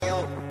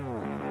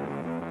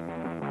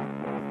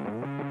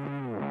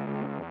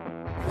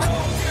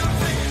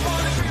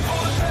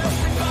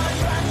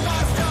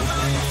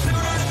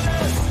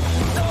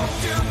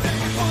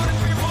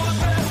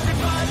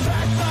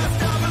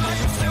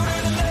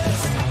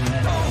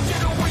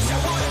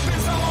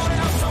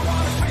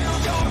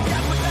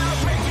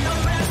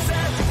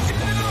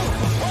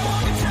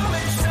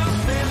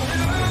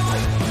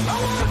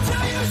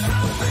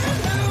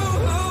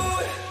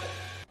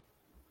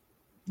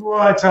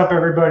What's up,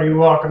 everybody?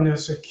 Welcome to the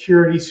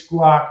Security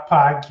Squawk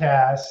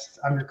podcast.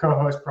 I'm your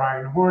co-host,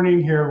 Brian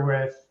Horning, here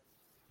with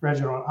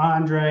Reginald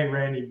Andre,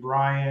 Randy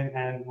Bryan,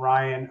 and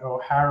Ryan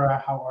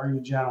O'Hara. How are you,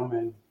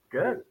 gentlemen?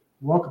 Good.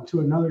 Welcome to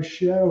another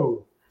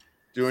show.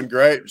 Doing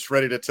great. Just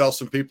ready to tell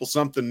some people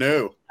something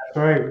new. That's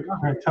right. We're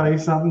going to tell you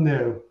something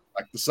new.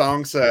 Like the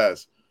song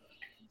says.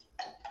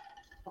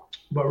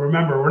 But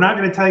remember, we're not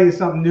going to tell you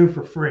something new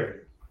for free.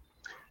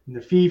 And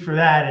the fee for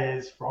that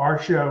is, for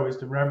our show, is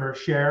to remember,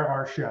 share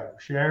our show.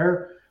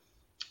 Share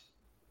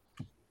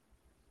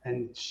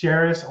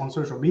us on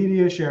social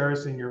media. Share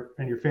us in your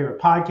favorite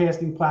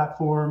podcasting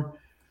platform.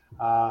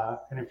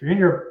 And if you're in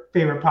your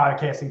favorite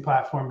podcasting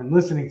platform and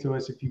listening to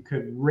us, if you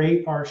could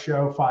rate our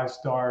show 5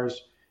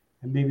 stars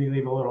and maybe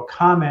leave a little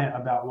comment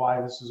about why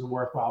this is a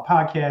worthwhile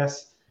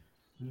podcast,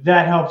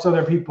 that helps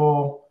other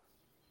people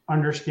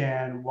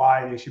understand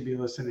why they should be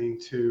listening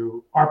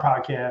to our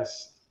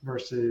podcast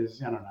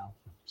versus, I don't know,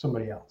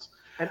 somebody else.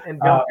 And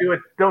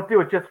don't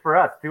do it just for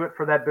us. Do it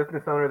for that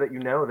business owner that you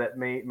know that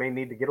may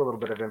need to get a little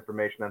bit of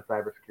information on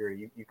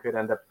cybersecurity. You could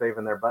end up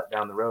saving their butt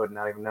down the road and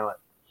not even know it.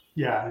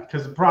 Yeah,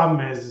 because the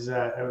problem is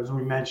that, as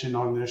we mentioned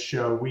on this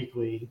show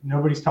weekly,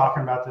 nobody's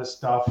talking about this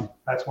stuff.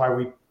 That's why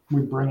we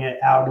bring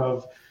it out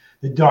of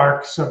the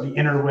darks of the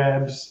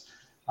interwebs,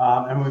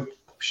 and we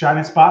shine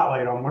a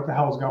spotlight on what the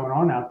hell is going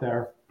on out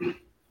there.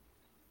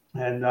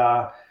 And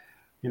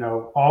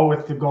all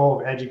with the goal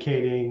of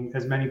educating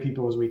as many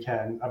people as we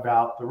can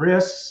about the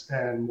risks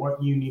and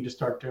what you need to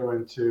start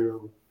doing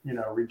to,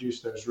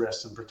 reduce those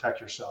risks and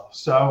protect yourself.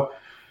 So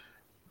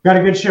got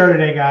a good show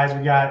today, guys.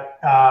 We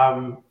got,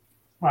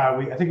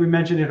 I think we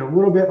mentioned it a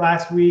little bit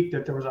last week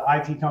that there was an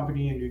IT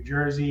company in New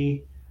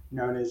Jersey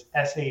known as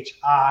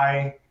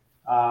SHI,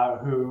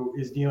 who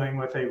is dealing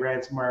with a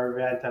ransomware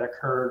event that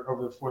occurred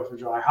over the 4th of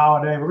July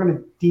holiday. We're going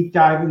to deep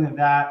dive into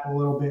that a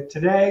little bit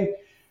today.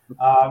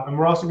 And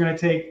we're also going to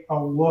take a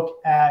look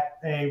at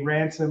a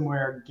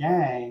ransomware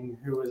gang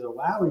who is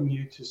allowing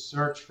you to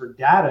search for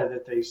data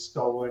that they've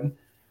stolen,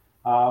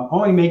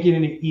 only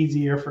making it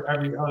easier for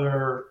every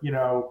other,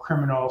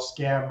 criminal,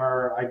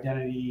 scammer,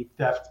 identity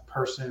theft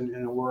person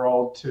in the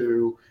world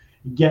to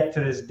get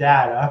to this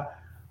data.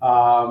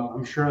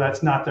 I'm sure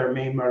that's not their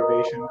main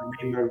motivation. Their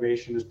main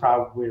motivation is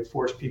probably to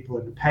force people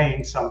into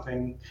paying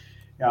something,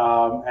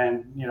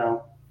 and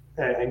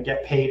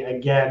get paid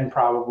again,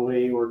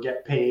 probably, or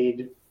get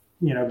paid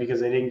because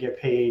they didn't get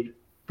paid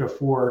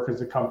before because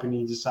the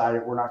company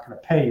decided we're not going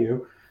to pay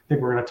you. I think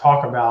we're going to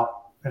talk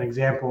about an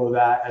example of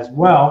that as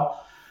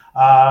well,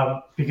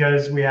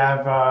 because we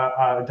have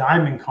a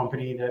diamond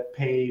company that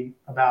paid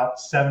about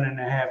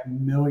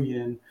 $7.5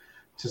 million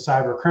to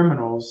cyber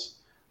criminals,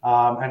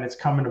 and it's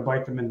coming to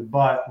bite them in the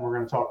butt. And we're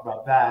going to talk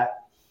about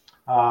that,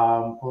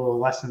 a little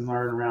lesson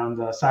learned around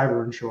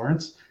cyber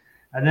insurance.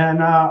 And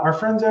then our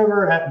friends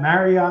over at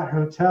Marriott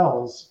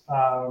Hotels,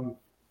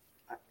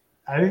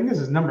 I think this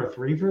is number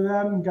 3 for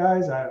them,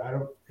 guys. I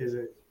don't. Is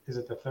it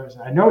the third?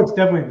 I know it's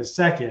definitely the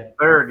second.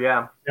 Third,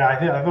 yeah. Yeah,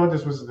 I thought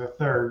this was the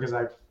third because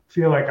I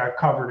feel like I've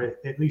covered it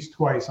at least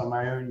twice on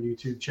my own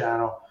YouTube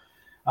channel.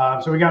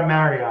 So we got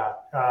Marriott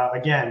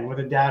again with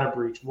a data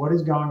breach. What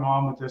is going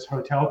on with this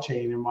hotel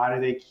chain, and why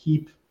do they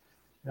keep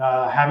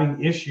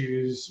having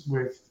issues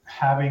with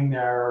having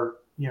their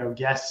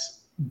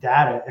guests'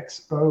 data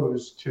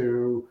exposed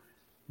to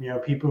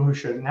people who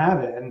shouldn't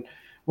have it? And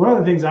one of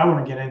the things I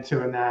want to get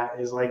into in that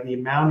is like the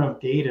amount of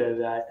data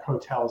that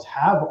hotels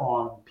have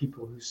on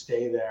people who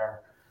stay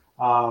there.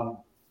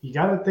 You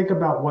got to think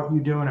about what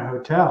you do in a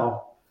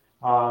hotel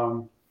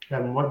and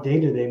what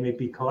data they may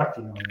be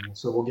collecting on you.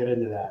 So we'll get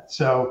into that.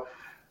 So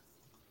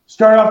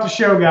start off the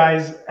show,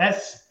 guys.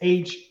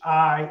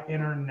 SHI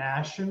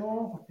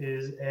International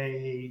is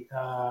a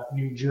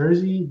New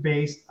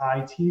Jersey-based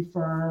IT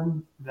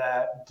firm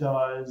that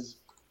does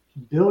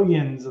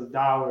billions of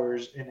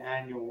dollars in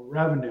annual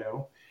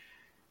revenue.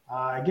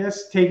 I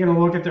guess taking a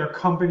look at their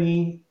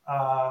company,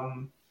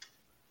 not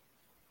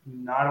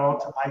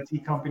all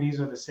IT companies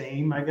are the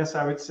same, I guess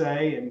I would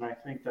say. And I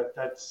think that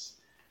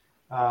that's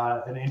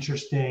an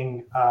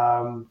interesting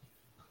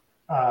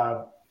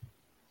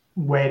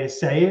way to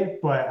say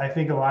it. But I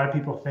think a lot of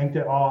people think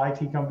that all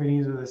IT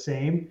companies are the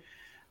same.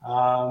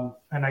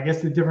 And I guess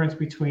the difference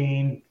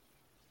between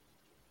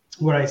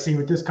what I see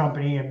with this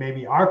company and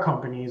maybe our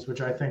companies,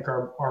 which I think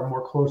are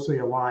more closely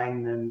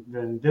aligned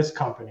than this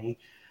company,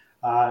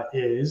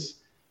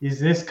 is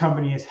this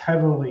company is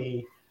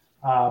heavily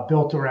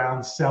built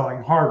around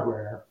selling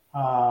hardware.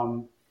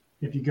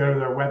 If you go to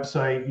their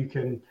website, you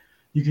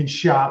can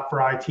shop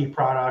for IT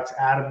products,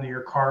 add them to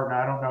your cart. And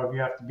I don't know if you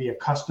have to be a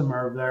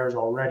customer of theirs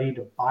already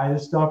to buy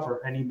this stuff,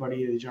 or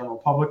anybody in the general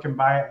public can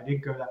buy it. I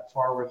didn't go that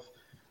far with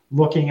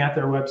looking at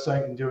their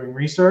website and doing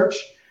research.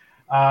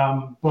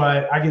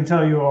 But I can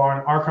tell you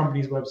on our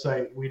company's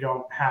website, we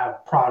don't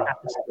have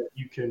products that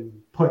you can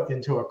put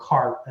into a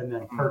cart and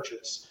then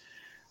purchase.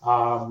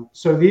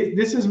 So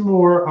this is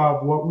more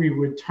of what we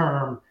would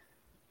term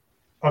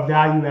a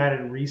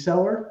value-added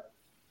reseller.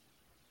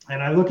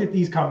 And I look at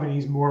these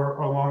companies more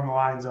along the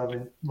lines of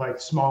like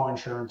small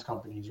insurance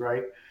companies,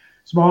 right?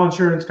 small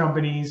insurance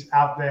companies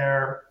out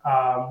there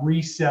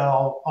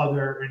resell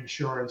other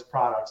insurance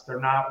products. They're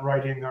not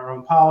writing their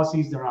own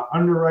policies. They're not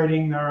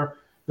underwriting their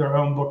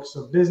own books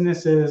of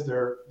businesses.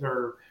 They're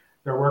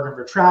working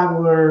for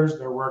travelers.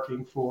 They're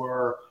working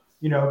for,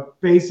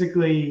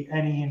 basically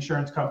any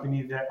insurance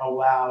company that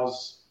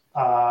allows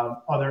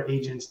other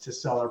agents to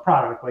sell their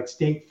product. Like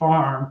State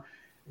Farm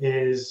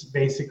is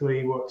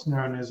basically what's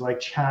known as like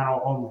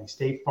channel only.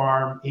 State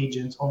Farm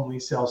agents only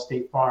sell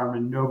State Farm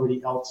and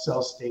nobody else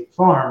sells State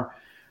Farm.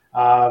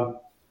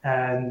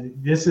 And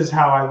this is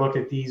how I look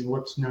at these,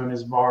 what's known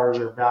as VARs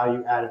or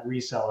value added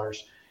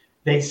resellers.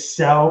 They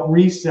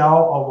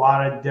resell a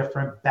lot of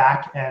different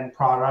back end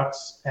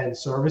products and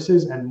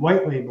services and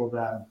white label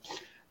them.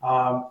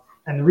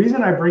 And the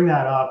reason I bring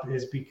that up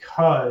is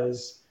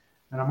because,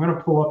 and I'm going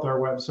to pull up their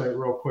website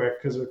real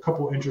quick because a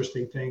couple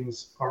interesting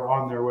things are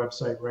on their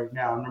website right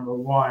now. Number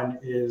one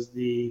is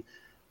the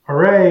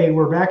 "Hooray,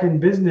 we're back in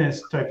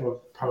business" type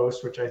of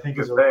post, which I think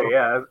is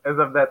as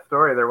of that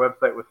story, their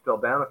website was still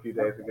down a few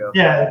days ago.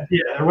 Yeah,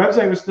 their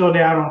website was still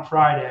down on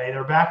Friday.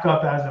 They're back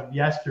up as of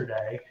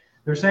yesterday.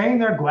 They're saying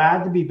they're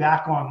glad to be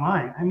back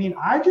online. I mean,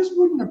 I just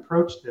wouldn't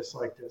approach this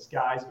like this,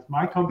 guys. If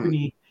my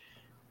company,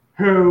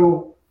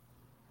 who,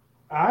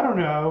 I don't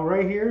know,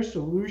 right here,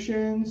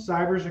 solutions,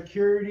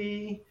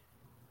 cybersecurity.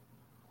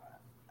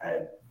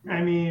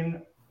 I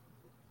mean,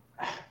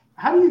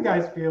 how do you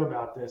guys feel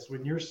about this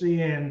when you're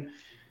seeing,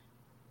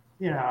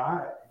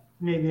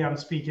 maybe I'm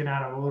speaking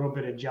out of a little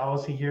bit of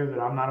jealousy here that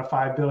I'm not a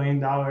 $5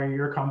 billion a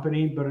year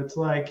company, but it's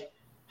like,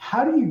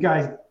 how do you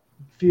guys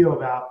feel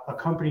about a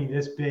company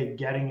this big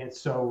getting it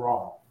so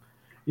wrong?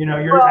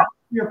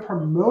 You're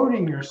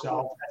promoting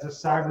yourself as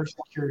a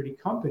cybersecurity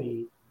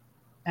company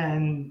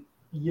and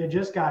you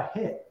just got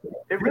hit.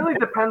 It really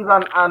depends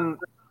on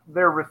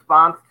their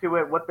response to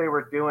it, what they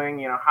were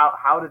doing,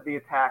 how did the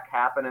attack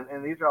happen?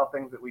 And these are all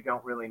things that we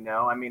don't really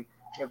know. I mean,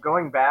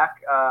 going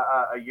back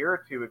a year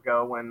or two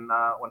ago when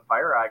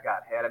FireEye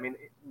got hit, I mean,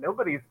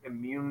 nobody's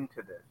immune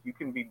to this. You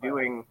can be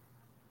doing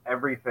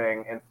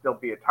everything and still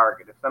be a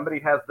target. If somebody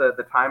has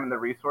the time and the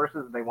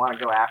resources and they want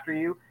to go after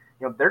you,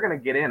 they're going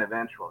to get in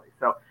eventually.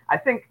 So I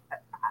think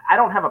I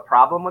don't have a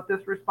problem with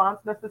this response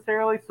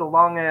necessarily, so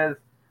long as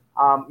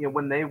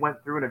when they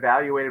went through and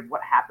evaluated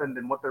what happened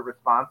and what their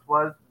response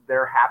was,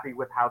 they're happy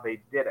with how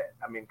they did it.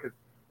 I mean, because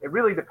it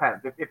really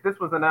depends. If this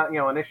was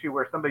an issue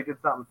where somebody did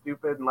something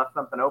stupid and left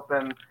something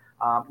open,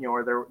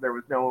 or there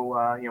was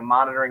no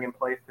monitoring in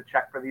place to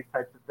check for these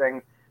types of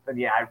things, then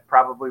yeah, I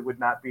probably would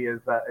not be as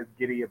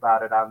giddy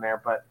about it on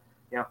there. But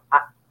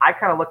I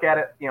kind of look at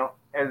it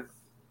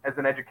as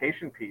an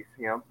education piece.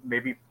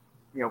 Maybe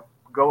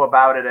go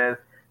about it as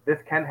this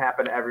can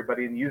happen to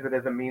everybody and use it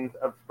as a means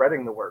of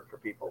spreading the word for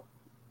people.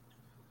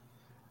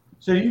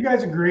 So do you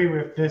guys agree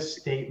with this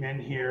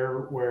statement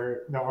here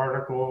where the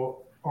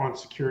article on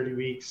Security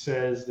Week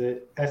says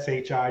that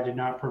SHI did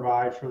not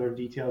provide further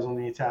details on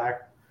the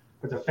attack,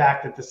 but the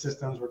fact that the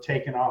systems were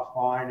taken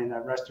offline and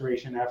that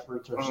restoration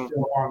efforts are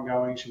still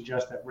ongoing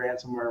suggests that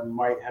ransomware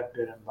might have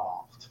been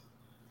involved?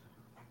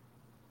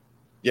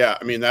 Yeah,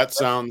 I mean, that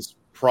sounds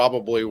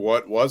probably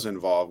what was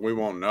involved. We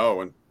won't know.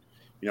 And,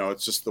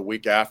 it's just the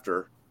week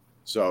after.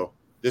 So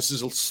this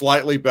is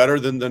slightly better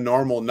than the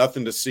normal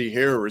nothing to see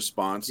here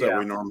response that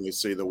we normally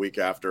see the week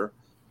after.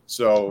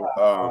 So,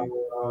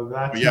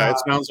 it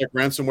sounds like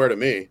ransomware to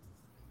me.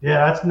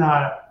 Yeah, that's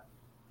not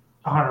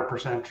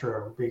 100%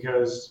 true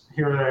because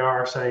here they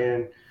are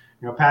saying,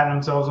 patting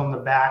themselves on the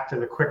back to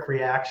the quick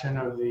reaction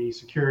of the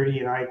security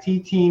and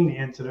IT team. The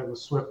incident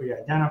was swiftly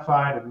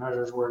identified and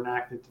measures were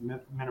enacted to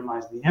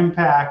minimize the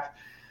impact.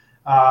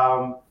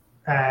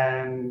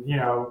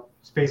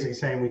 It's basically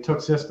saying we took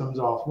systems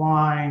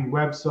offline,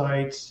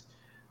 websites,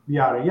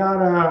 yada,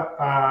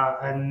 yada.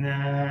 And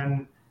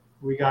then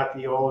we got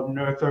the old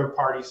no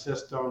third-party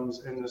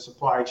systems in the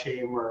supply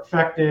chain were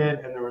affected,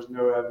 and there was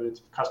no evidence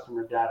of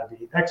customer data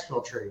being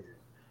exfiltrated.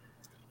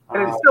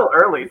 And it's still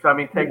early, so I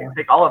mean, take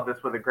all of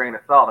this with a grain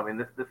of salt. I mean,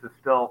 this is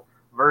still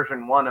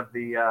version 1 of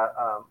the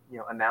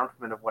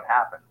announcement of what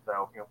happened.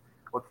 So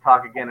let's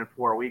talk again in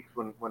 4 weeks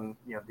when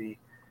the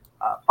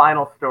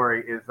final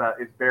story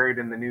is buried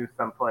in the news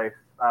someplace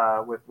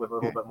with a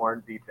little bit more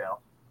detail.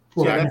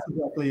 Well, yeah, that's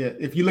exactly it.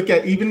 If you look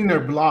at even in their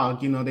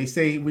blog, they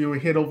say we were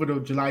hit over the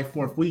July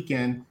 4th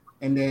weekend,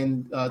 and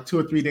then 2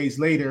 or 3 days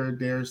later,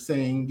 they're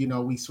saying,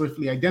 we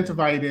swiftly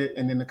identified it,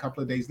 and then a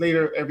couple of days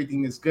later,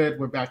 everything is good,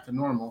 we're back to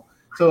normal.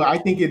 So I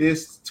think it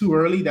is too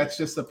early. That's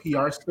just a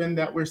PR spin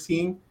that we're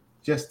seeing,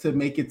 just to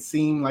make it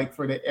seem like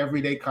for the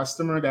everyday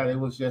customer that it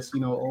was just,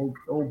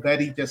 old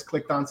Betty just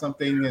clicked on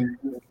something, and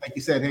like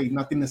you said, hey,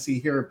 nothing to see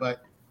here,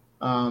 But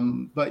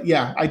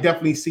yeah, I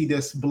definitely see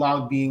this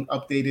blog being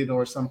updated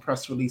or some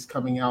press release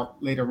coming out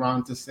later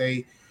on to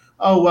say,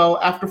 oh, well,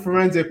 after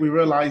forensic, we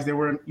realized they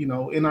were,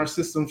 in our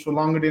systems for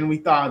longer than we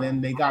thought,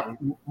 and they got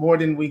more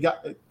than we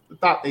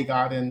thought they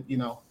got. And,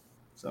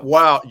 so.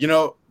 Wow.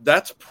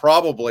 That's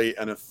probably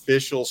an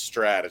official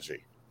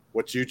strategy.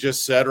 What you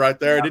just said right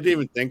there. I didn't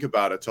even think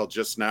about it till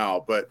just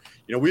now, but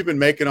we've been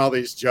making all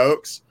these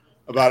jokes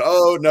about,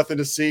 oh, nothing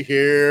to see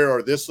here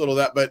or this little,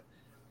 that, but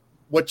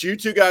what you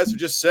two guys have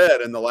just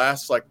said in the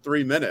last like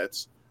 3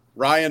 minutes,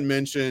 Ryan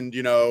mentioned,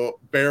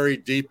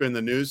 buried deep in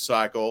the news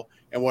cycle,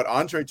 and what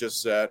Andre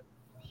just said,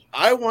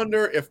 I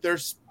wonder if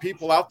there's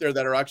people out there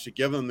that are actually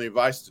giving them the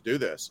advice to do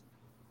this.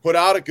 Put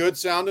out a good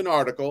sounding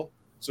article.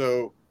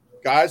 So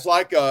guys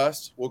like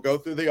us will go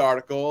through the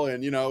article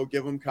and,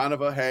 give them kind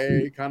of a,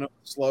 hey, kind of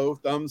slow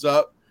thumbs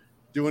up,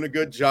 doing a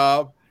good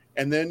job.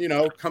 And then,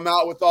 come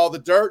out with all the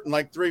dirt in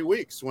like 3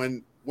 weeks,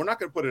 when we're not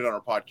going to put it on our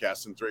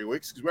podcast in 3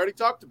 weeks because we already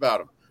talked about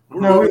them.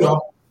 No, we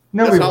will.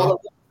 That's how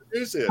the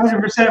news is.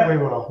 100% we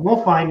will.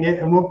 We'll find it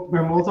and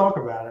we'll talk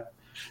about it.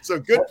 So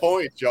good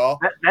point, y'all.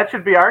 That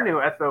should be our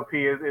new SOP.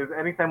 Is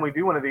anytime we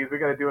do one of these, we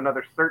got to do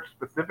another search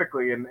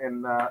specifically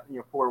in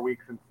 4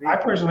 weeks and see. I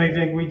personally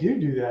think we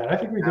do that. I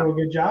think we do a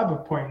good job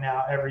of pointing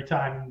out every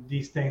time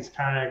these things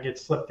kind of get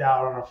slipped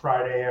out on a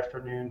Friday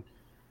afternoon.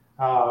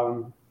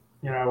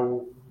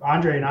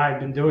 Andre and I have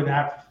been doing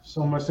that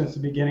so much since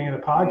the beginning of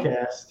the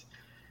podcast.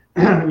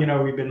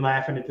 We've been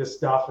laughing at this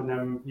stuff, and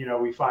then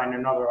we find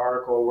another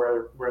article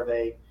where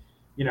they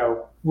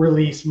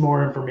release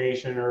more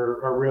information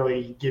or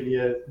really give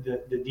you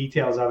the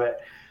details of it.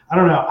 I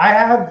don't know. I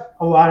have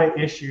a lot of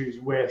issues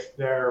with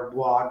their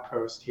blog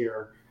post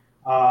here.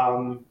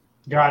 God,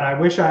 I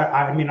wish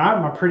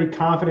I'm a pretty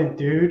confident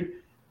dude,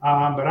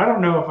 but I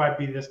don't know if I'd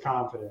be this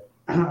confident.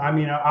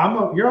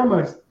 You're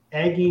almost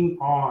egging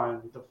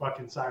on the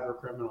fucking cyber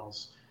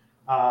criminals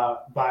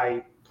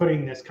by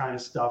putting this kind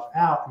of stuff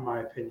out, in my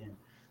opinion.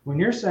 When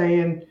you're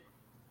saying,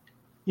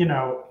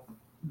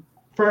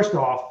 first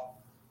off,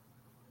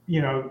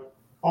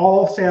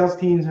 all sales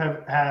teams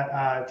have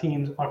had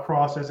teams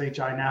across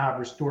SHI now have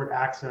restored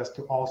access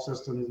to all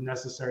systems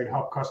necessary to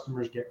help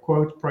customers get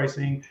quotes,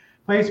 pricing,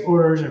 place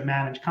orders, and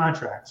manage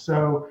contracts.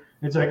 So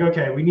it's like,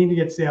 okay, we need to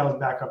get sales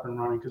back up and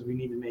running because we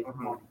need to make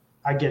money.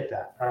 I get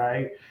that, all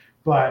right.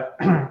 But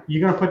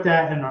you're gonna put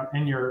that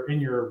in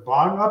your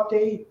blog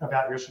update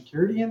about your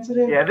security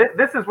incident? Yeah,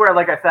 this is where,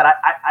 like I said,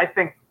 I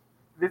think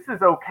this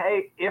is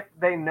okay if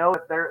they know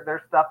that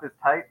their stuff is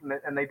tight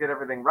and they did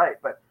everything right.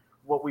 But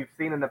what we've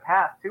seen in the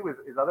past too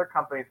is other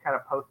companies kind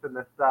of posting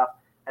this stuff,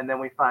 and then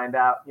we find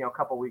out, a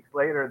couple weeks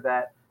later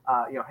that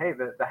hey,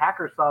 the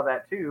hackers saw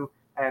that too,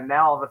 and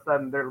now all of a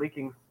sudden they're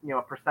leaking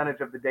a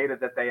percentage of the data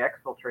that they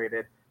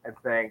exfiltrated and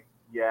saying,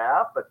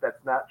 yeah, but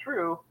that's not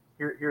true.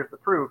 Here's the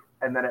proof,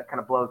 and then it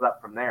kind of blows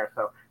up from there.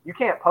 So you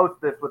can't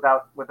post this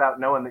without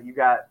knowing that you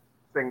got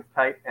things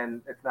tight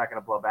and it's not going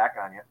to blow back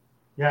on you.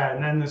 Yeah,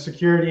 and then the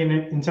security and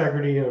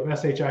integrity of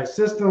SHI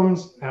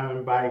systems,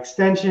 and by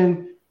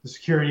extension, the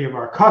security of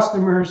our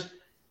customers,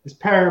 is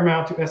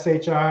paramount to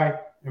SHI,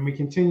 and we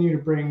continue to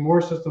bring more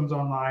systems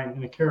online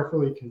in a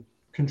carefully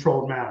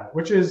controlled manner,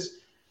 which is,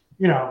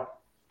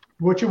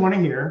 what you want to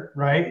hear,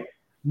 right?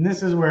 And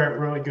this is where it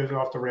really goes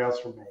off the rails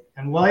for me.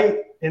 And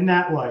in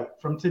that light,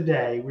 from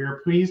today, we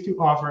are pleased to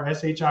offer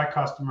SHI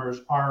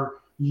customers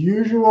our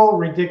usual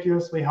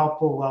ridiculously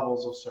helpful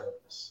levels of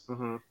service.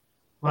 Mm-hmm.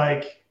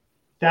 Like,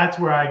 that's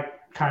where I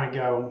kind of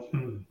go,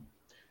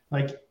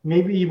 like,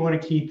 maybe you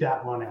want to keep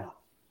that one out,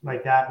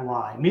 like that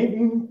line. Maybe,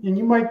 and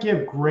you might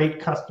give great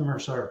customer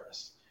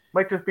service.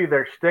 Might just be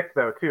their shtick,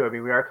 though, too. I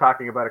mean, we are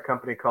talking about a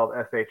company called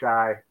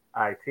SHI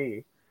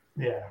IT.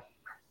 Yeah.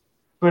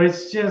 But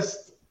it's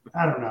just,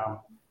 I don't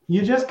know.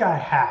 You just got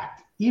hacked.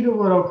 Eat a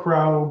little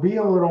crow, be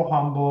a little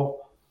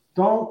humble.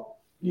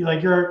 You're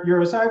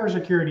a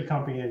cybersecurity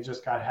company that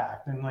just got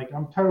hacked. And like,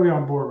 I'm totally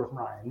on board with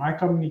Ryan. My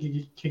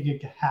company could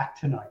get hacked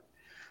tonight.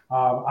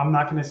 I'm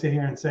not going to sit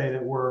here and say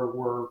that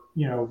we're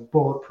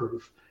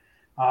bulletproof.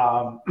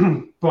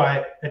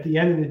 But at the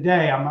end of the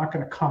day, I'm not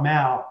going to come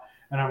out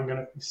and I'm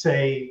going to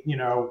say,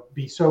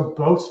 be so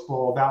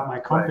boastful about my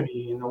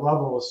company and the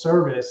level of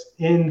service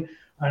in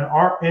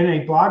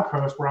a blog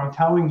post where I'm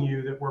telling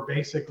you that we're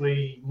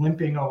basically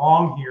limping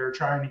along here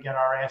trying to get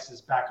our asses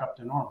back up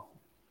to normal.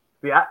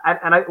 Yeah,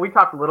 we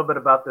talked a little bit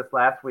about this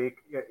last week.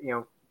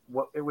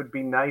 It would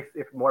be nice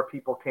if more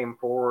people came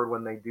forward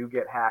when they do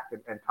get hacked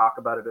and talk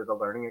about it as a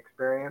learning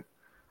experience,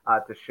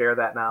 to share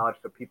that knowledge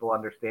so people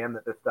understand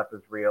that this stuff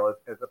is real,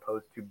 as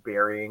opposed to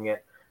burying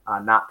it,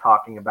 not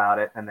talking about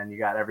it, and then you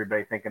got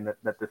everybody thinking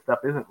that this stuff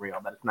isn't real,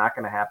 that it's not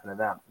going to happen to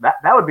them.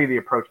 That would be the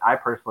approach I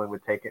personally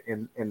would take it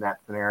in that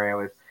scenario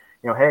is,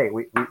 hey,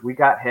 we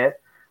got hit.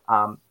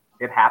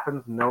 It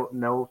happens.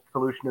 No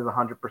solution is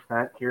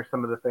 100%. Here's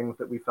some of the things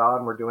that we saw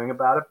and we're doing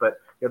about it. But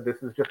this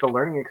is just a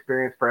learning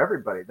experience for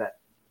everybody, that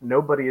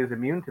nobody is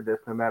immune to this,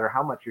 no matter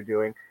how much you're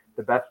doing.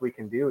 The best we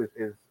can do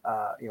is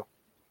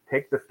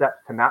take the steps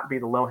to not be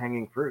the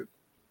low-hanging fruit.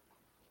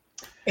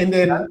 And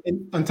then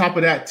on top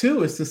of that,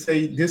 too, is to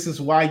say this is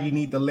why you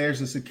need the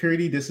layers of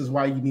security. This is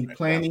why you need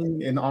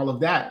planning and all of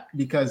that,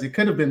 because it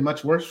could have been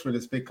much worse for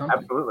this big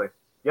company. Absolutely.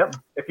 Yep.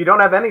 If you don't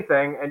have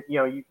anything, and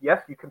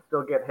yes, you can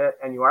still get hit,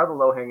 and you are the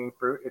low-hanging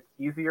fruit, it's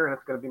easier and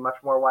it's going to be much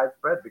more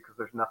widespread because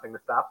there's nothing to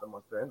stop them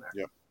once they're in there.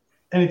 Yep.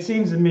 And it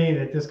seems to me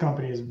that this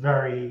company is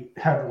very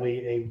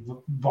heavily a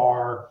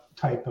VAR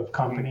type of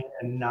company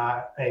and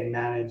not a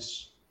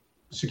managed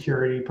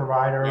security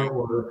provider,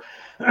 or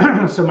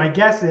so my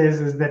guess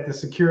is that the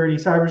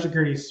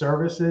cybersecurity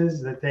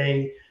services that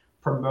they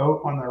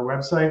promote on their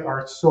website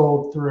are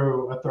sold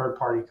through a third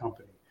party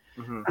company.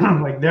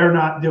 Mm-hmm. Like they're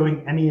not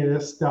doing any of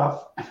this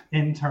stuff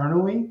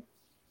internally.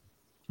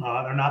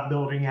 They're not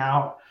building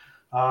out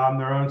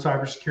their own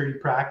cybersecurity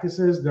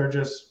practices. They're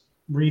just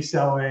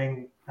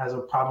reselling as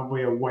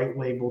probably a white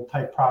labeled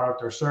type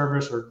product or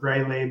service, or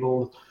gray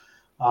labeled,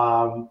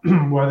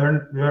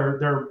 where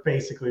they're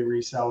basically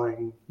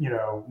reselling,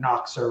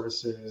 NOC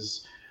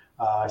services,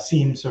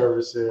 SIEM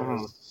services,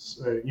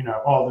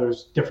 all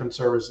those different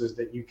services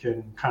that you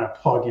can kind of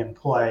plug and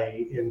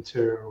play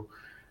into,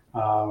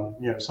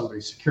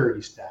 somebody's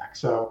security stack.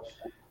 So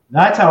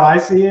that's how I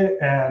see it,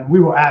 and we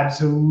will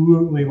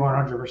absolutely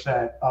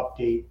 100%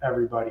 update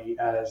everybody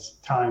as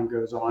time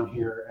goes on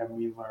here and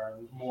we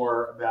learn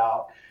more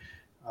about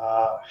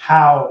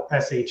how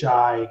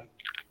SHI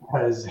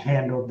has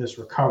handled this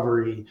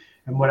recovery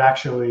and what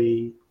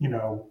actually,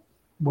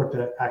 what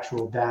the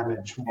actual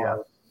damage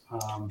was.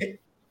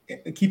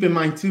 Keep in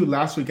mind too,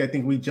 last week I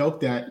think we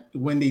joked that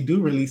when they do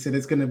release it,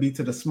 it's going to be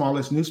to the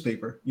smallest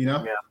newspaper,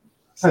 Yeah.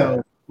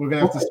 So we're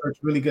going to have to search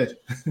really good.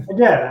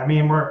 Again, I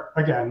mean,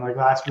 like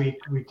last week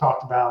we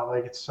talked about,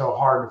 like, it's so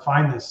hard to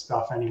find this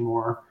stuff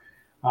anymore.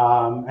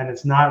 And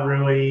it's not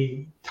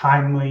really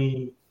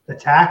timely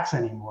attacks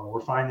anymore.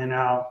 We're finding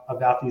out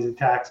about these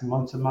attacks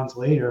months and months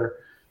later,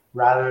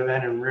 rather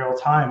than in real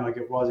time like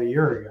it was a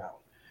year ago.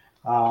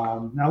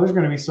 Now there's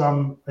going to be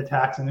some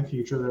attacks in the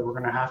future that we're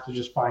going to have to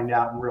just find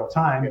out in real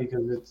time,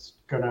 because it's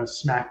going to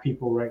smack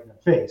people right in the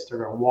face. They're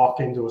going to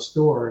walk into a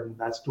store and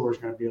that store is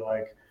going to be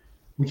like,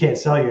 we can't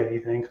sell you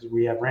anything because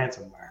we have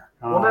ransomware.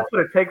 Well, that's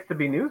what it takes to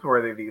be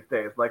newsworthy these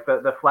days. Like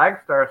the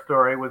Flagstar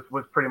story was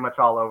pretty much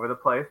all over the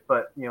place,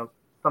 but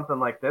something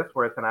like this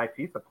where it's an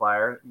IT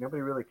supplier,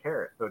 nobody really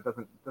cares. So it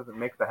doesn't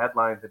make the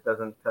headlines. It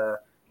doesn't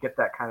get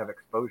that kind of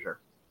exposure.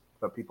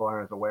 So people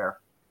aren't as aware.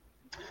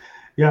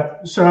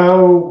 Yeah.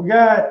 So we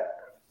got,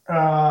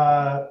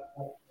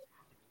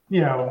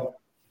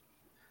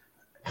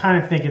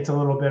 kind of think it's a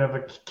little bit of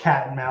a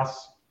cat and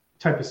mouse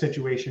type of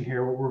situation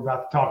here, what we're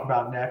about to talk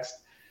about next,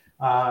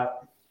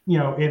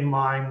 in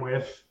line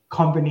with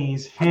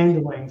companies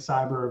handling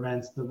cyber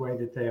events the way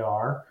that they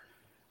are.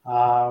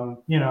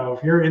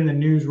 If you're in the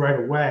news right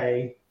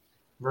away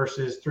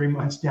versus 3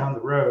 months down the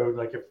road,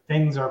 like if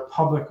things are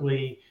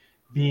publicly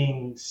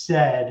being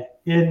said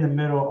in the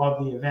middle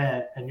of the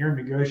event and you're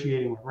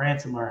negotiating with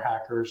ransomware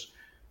hackers,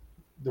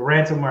 the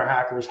ransomware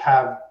hackers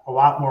have a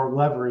lot more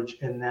leverage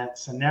in that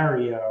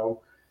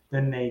scenario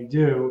than they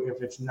do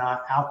if it's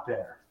not out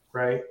there,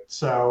 right?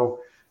 So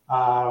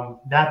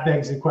that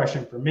begs the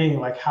question for me,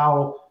 like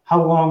how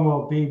long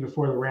will it be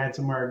before the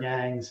ransomware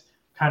gangs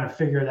kind of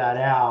figure that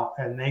out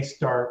and they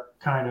start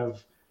kind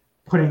of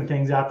putting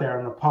things out there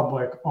in the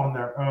public on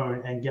their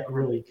own and get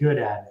really good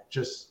at it?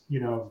 Just,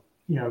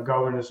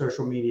 go into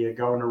social media,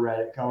 go into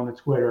Reddit, go into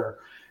Twitter,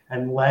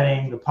 and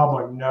letting the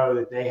public know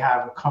that they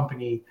have a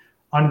company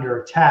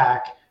under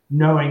attack,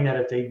 knowing that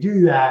if they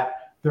do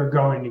that, they're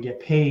going to get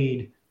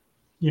paid.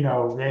 They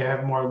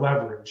have more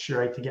leverage,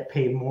 right, to get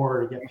paid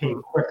more, to get paid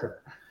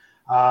quicker.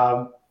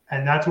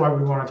 And that's why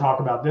we want to talk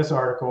about this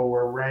article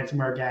where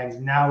ransomware gangs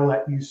now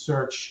let you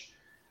search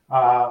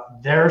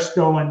their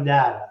stolen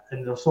data.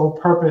 And the sole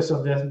purpose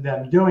of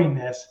them doing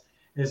this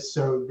is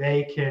so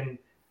they can,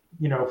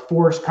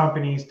 force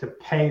companies to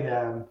pay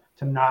them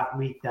to not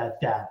leak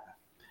that data.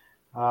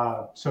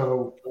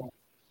 So,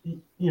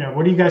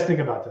 what do you guys think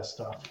about this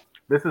stuff?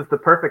 This is the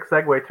perfect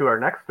segue to our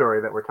next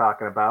story that we're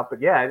talking about.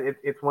 But yeah,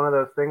 it's one of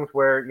those things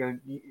where,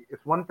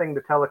 it's one thing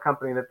to tell a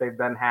company that they've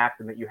been hacked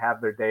and that you have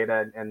their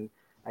data and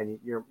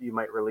you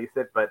might release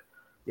it. But,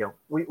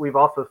 we've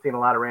also seen a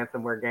lot of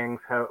ransomware gangs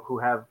who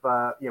have,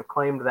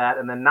 claimed that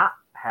and then not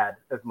had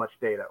as much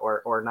data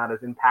or not as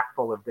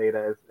impactful of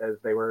data as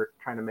they were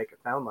trying to make it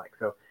sound like.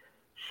 So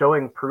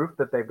showing proof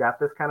that they've got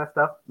this kind of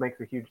stuff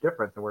makes a huge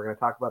difference. And we're going to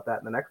talk about that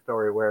in the next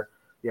story where,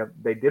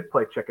 they did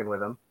play chicken with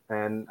them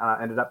and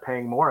ended up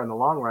paying more in the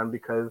long run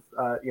because,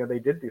 they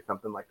did do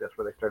something like this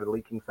where they started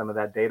leaking some of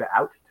that data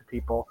out to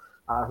people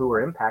who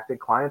were impacted,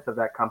 clients of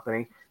that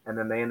company, and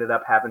then they ended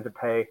up having to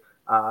pay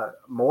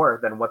more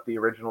than what the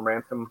original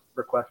ransom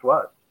request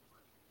was.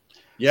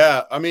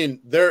 Yeah, I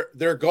mean,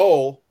 their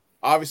goal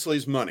obviously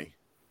is money.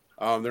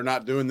 They're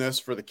not doing this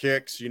for the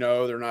kicks,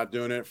 they're not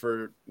doing it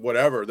for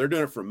whatever. They're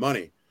doing it for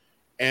money.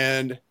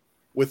 And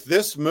with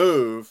this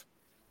move,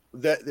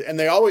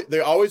 they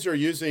always are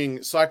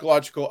using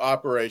psychological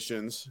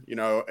operations,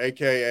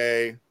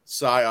 AKA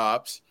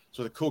psyops.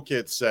 So the cool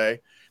kids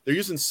say they're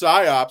using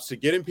psyops to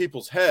get in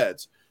people's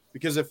heads,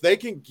 because if they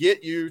can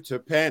get you to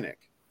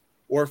panic,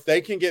 or if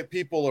they can get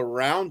people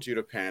around you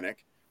to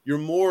panic, you're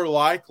more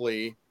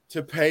likely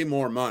to pay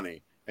more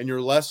money, and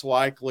you're less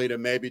likely to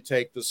maybe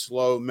take the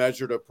slow,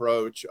 measured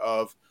approach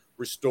of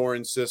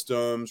restoring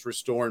systems,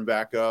 restoring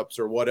backups,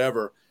 or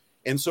whatever.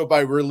 And so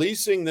by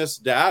releasing this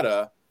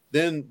data,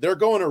 then they're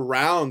going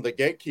around the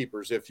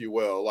gatekeepers, if you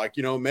will. Like,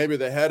 maybe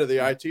the head of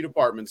the IT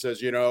department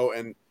says,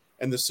 and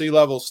the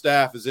C-level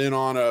staff is in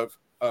on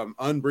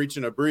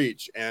unbreaching a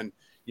breach, and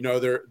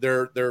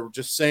they're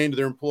just saying to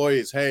their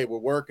employees, hey, we're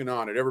working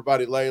on it,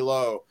 everybody lay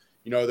low.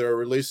 They're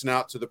releasing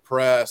out to the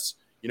press,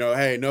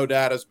 hey, no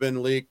data's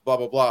been leaked, blah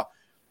blah blah.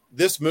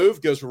 This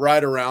move goes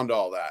right around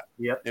all that.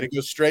 Yep. And it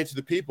goes straight to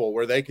the people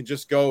where they can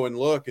just go and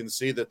look and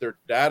see that their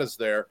data's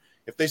there.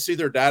 If they see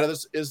their data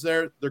is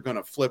there, they're going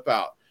to flip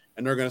out,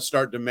 and they're going to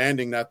start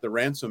demanding that the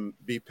ransom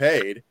be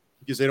paid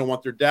because they don't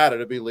want their data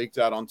to be leaked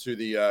out onto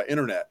the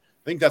internet.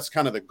 I think that's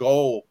kind of the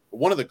goal,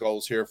 one of the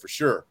goals here for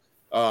sure.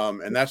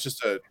 And that's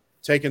just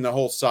taking the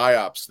whole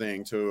PSYOPs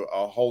thing to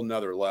a whole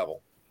nother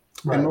level.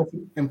 Right.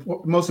 And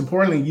most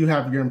importantly, you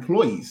have your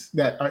employees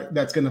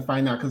that's going to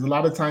find out, because a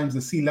lot of times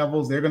the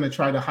C-levels, they're going to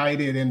try to hide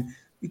it and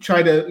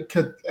try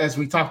to, as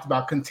we talked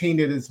about, contain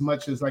it as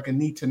much as like a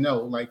need to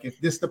know. Like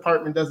if this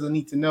department doesn't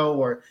need to know,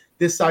 or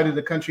this side of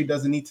the country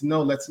doesn't need to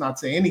know, let's not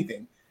say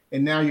anything.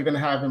 And now you're going to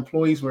have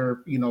employees where,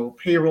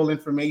 payroll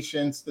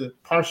information, the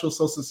partial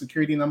social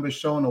security numbers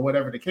shown, or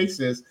whatever the case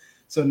is.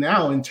 So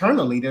now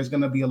internally, there's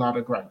going to be a lot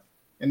of gripe.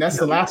 And that's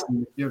the last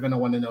thing you're going to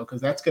want to know,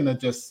 because that's going to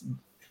just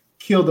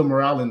kill the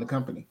morale in the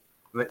company.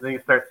 Then you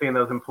start seeing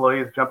those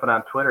employees jumping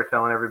on Twitter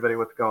telling everybody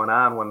what's going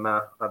on when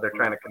they're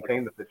trying to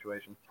contain the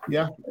situation.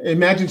 Yeah.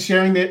 Imagine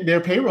sharing their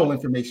payroll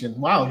information.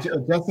 Wow.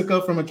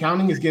 Jessica from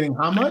accounting is getting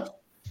how much?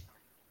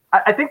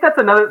 I think that's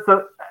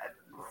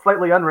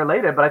slightly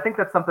unrelated, but I think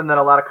that's something that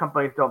a lot of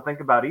companies don't think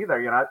about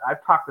either.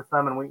 I've talked to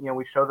some, and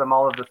we show them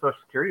all of the social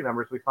security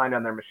numbers we find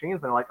on their machines,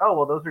 and they're like, oh,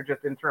 well, those are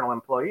just internal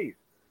employees.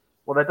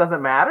 Well, that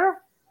doesn't matter.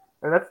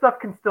 And that stuff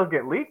can still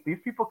get leaked. These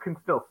people can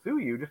still sue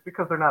you just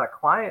because they're not a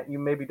client. You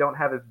maybe don't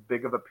have as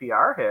big of a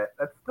PR hit.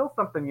 That's still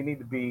something you need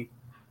to be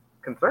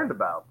concerned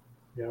about.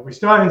 Yeah, we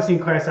still haven't seen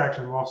class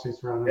action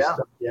lawsuits around this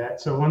stuff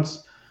yet. So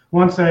once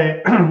one of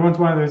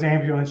those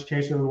ambulance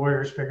chaser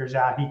lawyers figures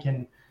out he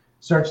can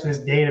search this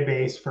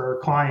database for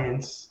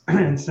clients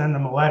and send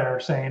them a letter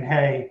saying,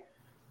 hey,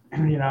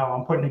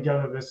 I'm putting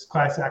together this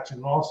class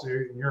action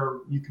lawsuit and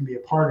you can be a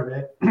part of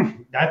it.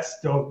 That's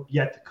still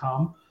yet to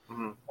come.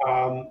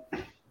 Mm-hmm.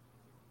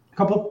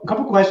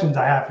 Couple questions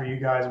I have for you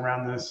guys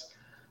around this.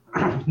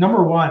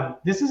 Number one,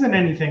 this isn't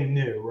anything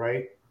new,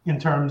 right? In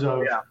terms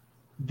of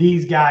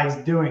these guys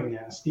doing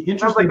this. The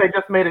interesting, sounds like they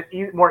just made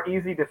it more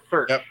easy to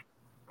search. Yep.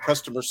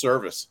 Customer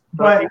service.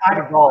 But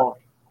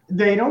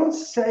they don't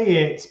say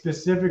it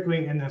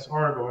specifically in this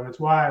article, and it's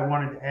why I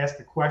wanted to ask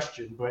the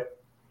question.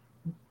 But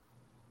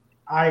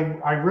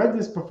I read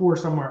this before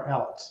somewhere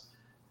else,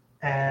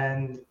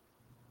 and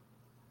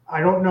I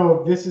don't know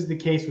if this is the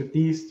case with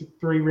these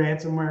three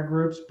ransomware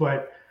groups,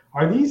 but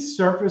are these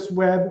surface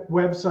web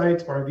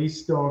websites, or are these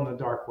still on the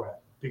dark web?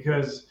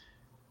 Because,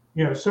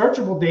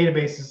 searchable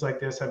databases like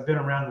this have been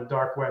around the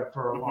dark web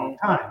for a long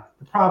time.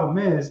 The problem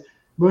is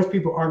most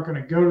people aren't going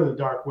to go to the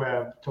dark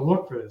web to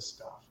look for this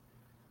stuff.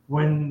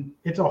 When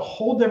it's a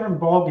whole different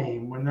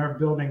ballgame when they're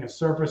building a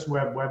surface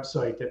web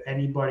website that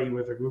anybody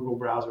with a Google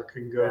browser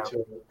can go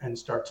to and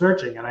start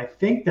searching. And I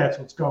think that's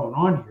what's going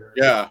on here.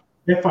 Yeah.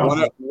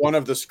 One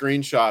of the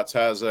screenshots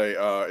has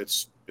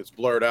it's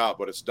blurred out,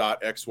 but it's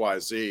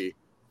 .xyz,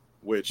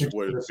 which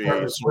would be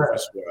surface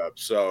web.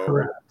 So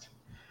correct.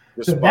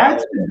 So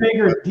that's the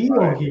bigger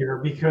deal here,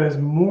 because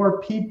more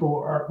people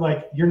are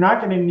like, you're not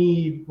going to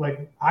need,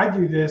 like, I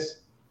do this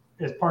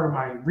as part of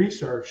my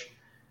research,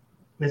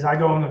 is I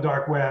go on the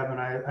dark web and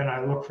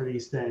I look for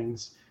these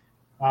things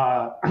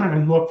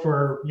and look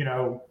for,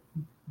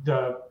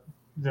 the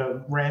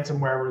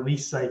ransomware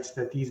release sites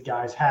that these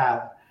guys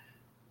have.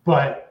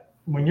 But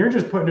when you're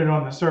just putting it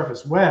on the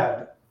surface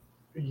web,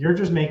 you're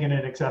just making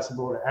it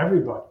accessible to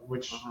everybody,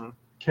 which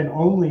can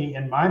only,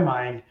 in my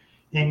mind,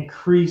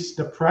 increase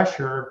the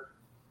pressure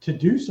to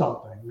do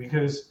something.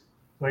 Because,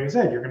 like I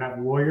said, you're going to have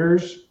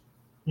lawyers,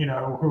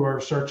 who are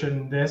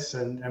searching this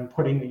and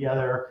putting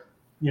together,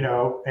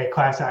 a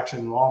class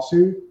action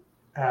lawsuit.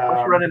 Once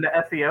you run into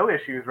SEO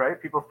issues,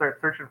 right? People start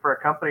searching for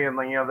a company, and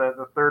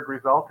the third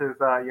result is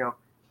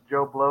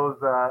Joe Blow's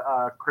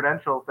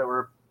credentials that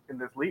were in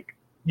this leak.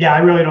 Yeah, I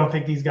really don't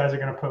think these guys are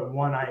going to put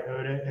one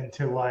iota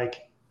into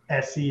like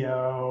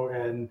SEO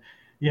and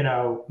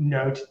no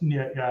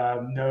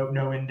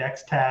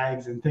index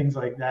tags and things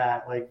like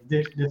that. Like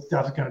this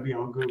stuff's going to be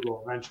on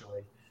Google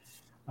eventually,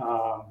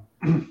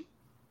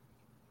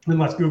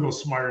 unless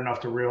Google's smart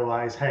enough to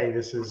realize, hey,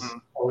 this is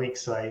a leak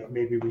site.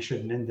 Maybe we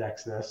shouldn't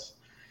index this.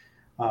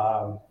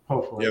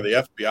 Hopefully, yeah,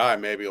 the FBI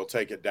maybe will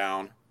take it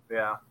down.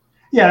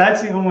 Yeah,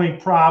 that's the only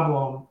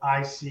problem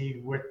I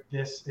see with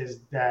this,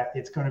 is that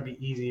it's going to be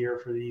easier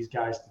for these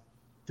guys,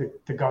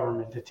 the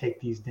government, to take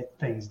these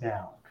things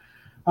down.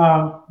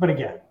 But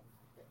again,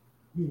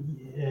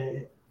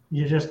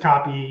 you just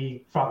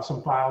copy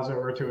some files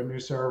over to a new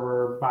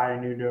server, buy a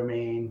new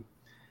domain,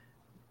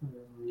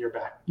 you're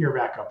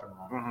back up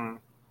and running.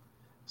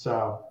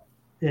 So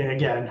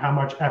again, how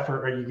much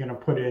effort are you going to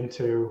put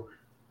into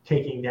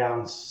taking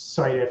down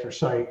site after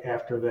site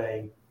after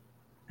they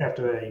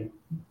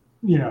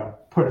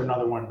put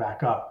another one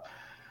back up?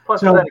 Plus,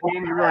 so that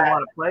game you really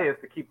want to play is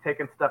to keep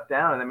taking stuff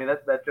down, and I mean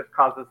that just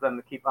causes them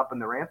to keep upping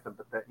the ransom.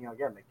 But that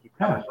again, they keep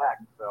coming back.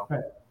 So.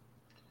 Right.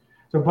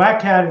 So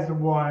Black Cat is the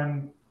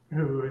one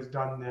who has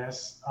done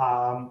this.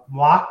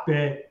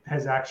 Lockbit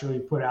has actually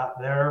put out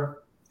their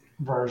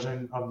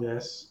version of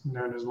this,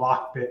 known as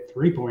Lockbit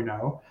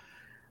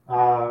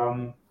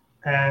 3.0.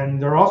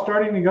 And they're all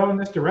starting to go in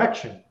this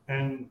direction.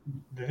 And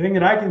the thing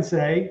that I can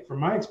say from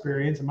my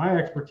experience and my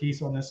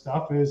expertise on this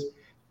stuff is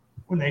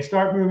when they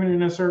start moving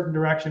in a certain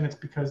direction, it's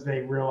because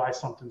they realize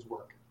something's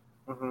working.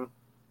 Mm-hmm.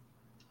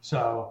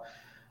 So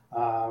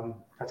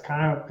that's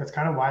kind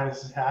of why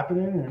this is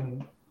happening.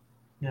 And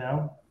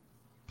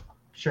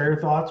share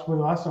your thoughts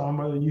with us on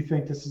whether you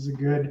think this is a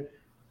good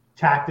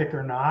tactic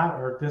or not,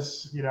 or if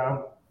this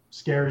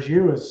scares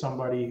you as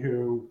somebody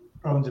who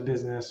owns a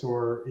business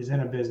or is in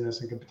a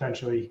business and could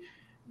potentially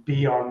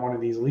be on one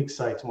of these leak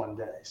sites one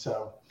day.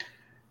 So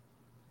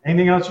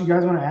anything else you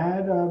guys want to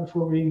add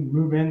before we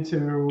move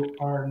into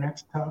our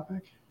next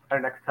topic? Our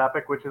next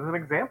topic, which is an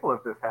example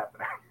of this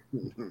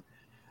happening.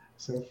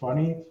 So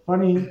funny,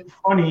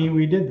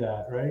 we did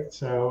that, right?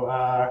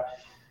 So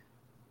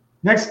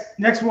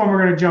next one we're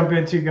going to jump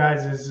into,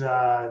 guys, is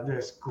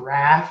this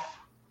Graph,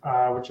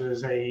 which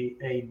is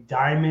a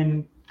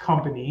diamond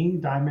company,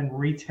 diamond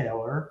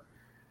retailer.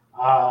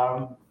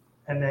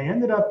 And they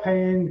ended up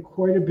paying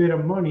quite a bit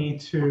of money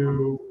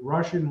to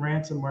Russian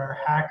ransomware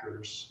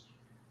hackers.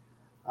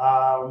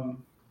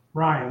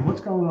 Ryan,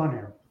 what's going on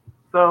here?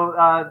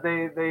 So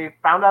they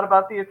found out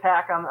about the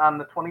attack on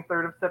the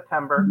 23rd of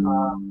September,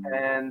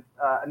 and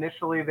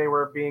initially they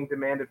were being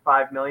demanded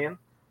 $5 million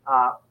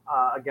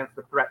against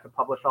the threat to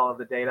publish all of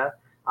the data.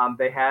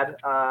 They had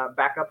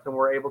backups and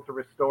were able to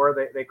restore.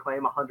 They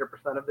claim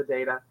 100% of the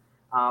data,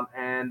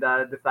 and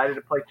decided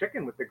to play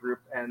chicken with the group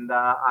and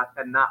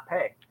not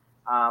pay.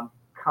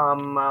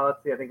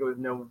 Let's see, I think it was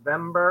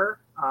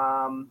November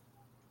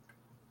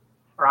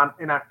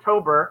in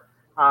October.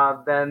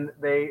 Then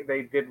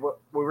they did what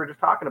we were just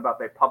talking about.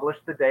 They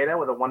published the data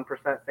with a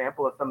 1%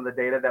 sample of some of the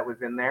data that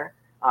was in there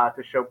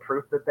to show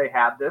proof that they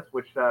had this,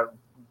 which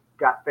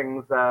got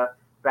things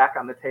back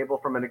on the table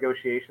from a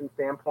negotiation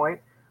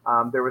standpoint.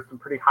 There was some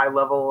pretty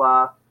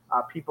high-level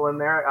people in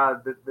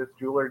there. This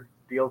jeweler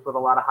deals with a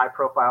lot of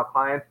high-profile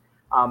clients.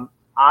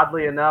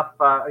 Oddly enough,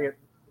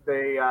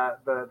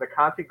 the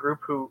Conti group,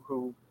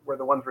 who were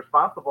the ones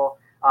responsible,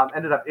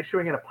 ended up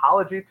issuing an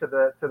apology to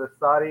the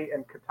Saudi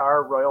and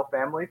Qatar royal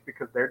families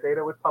because their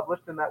data was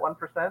published in that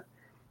 1%.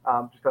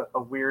 Just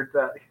a weird.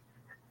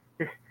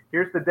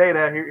 Here's the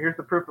data. Here's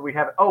the proof that we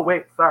have it. Oh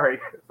wait, sorry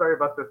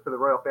about this to the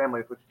royal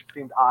families, which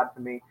seemed odd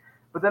to me.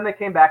 But then they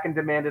came back and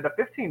demanded a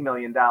 $15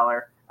 million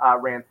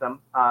ransom,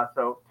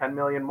 so $10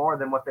 million more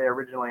than what they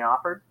originally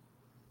offered.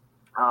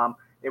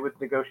 It was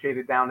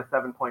negotiated down to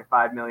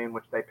 $7.5 million,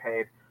 which they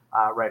paid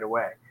right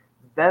away.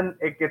 Then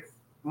it gets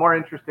more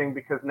interesting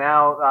because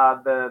now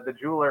the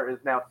jeweler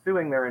is now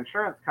suing their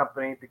insurance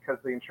company because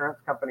the insurance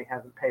company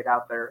hasn't paid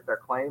out their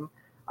claim.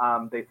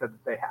 They said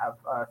that they have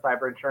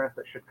cyber insurance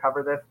that should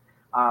cover this.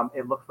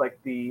 It looks like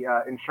the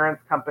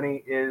insurance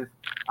company is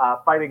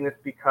fighting this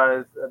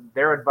because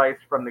their advice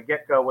from the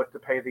get-go was to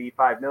pay the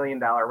 $5 million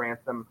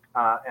ransom,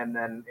 and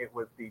then it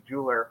was the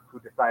jeweler who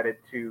decided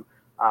to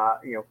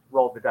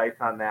roll the dice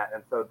on that.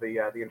 And so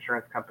the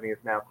insurance company is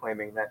now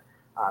claiming that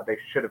they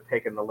should have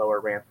taken the lower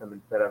ransom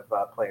instead of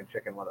playing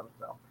chicken with them.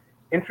 So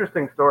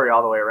interesting story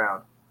all the way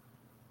around.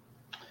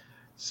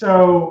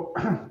 So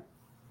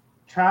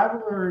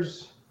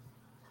travelers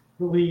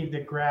believe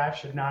that Graph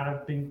should not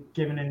have been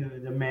given into the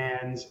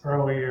demands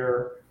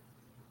earlier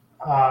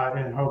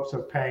in hopes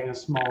of paying a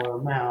smaller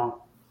amount.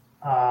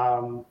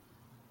 I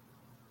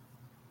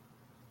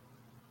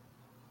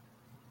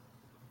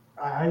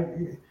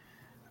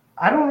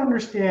don't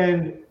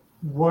understand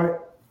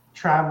what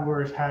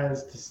Travelers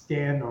has to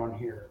stand on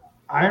here.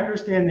 I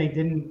understand they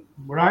didn't.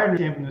 What I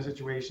understand from the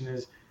situation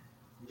is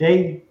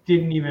they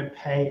didn't even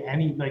pay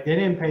any. Like they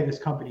didn't pay this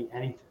company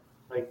anything.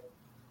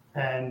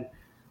 And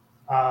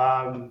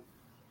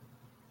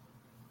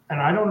I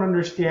don't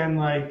understand.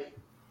 Like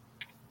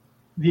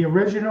the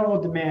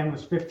original demand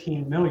was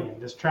 $15 million.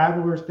 Does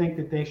Travelers think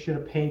that they should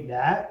have paid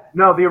that?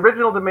 No, the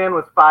original demand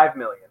was $5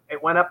 million.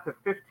 It went up to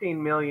 $15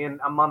 million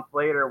a month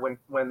later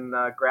when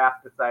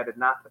Graph decided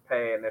not to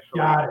pay initially.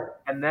 Got it.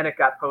 And then it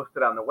got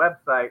posted on the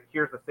website.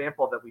 Here's a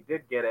sample that we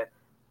did get it.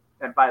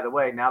 And by the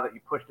way, now that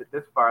you pushed it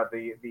this far,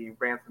 the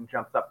ransom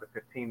jumps up to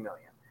 $15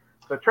 million.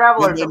 So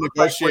Travelers they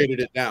negotiated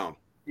it down.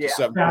 Yeah,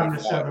 down to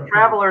 7.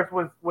 Travelers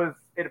was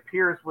it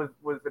appears was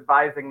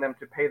advising them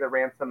to pay the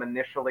ransom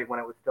initially when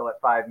it was still at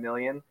 $5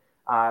 million.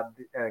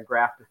 And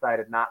Graph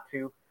decided not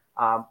to.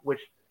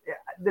 Which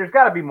there's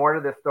got to be more to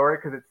this story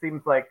because it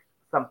seems like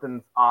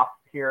something's off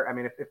here. I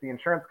mean, if the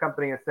insurance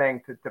company is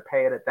saying to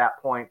pay it at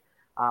that point,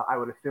 I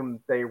would assume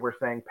they were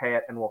saying pay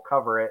it and we'll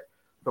cover it.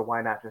 So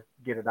why not just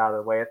get it out of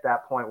the way at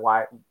that point?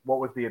 What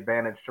was the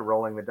advantage to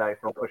rolling the dice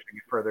and pushing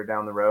it further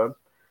down the road?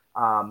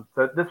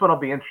 So this one will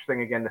be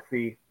interesting again to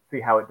see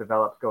how it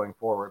develops going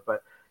forward.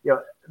 But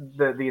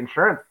the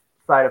insurance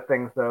side of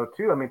things though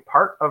too. I mean,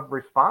 part of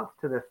response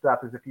to this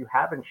stuff is if you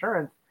have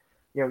insurance,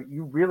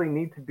 you really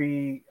need to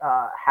be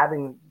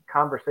having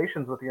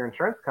conversations with your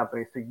insurance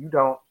company so you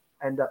don't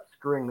end up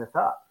screwing this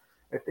up.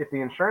 If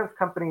the insurance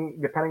company,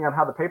 depending on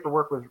how the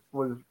paperwork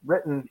was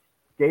written,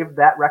 gave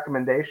that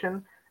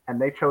recommendation and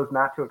they chose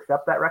not to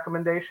accept that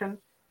recommendation,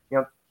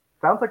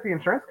 sounds like the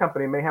insurance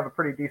company may have a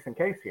pretty decent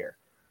case here.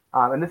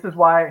 And this is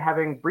why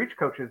having breach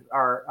coaches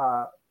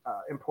are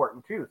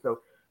important too. So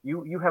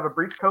you have a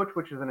breach coach,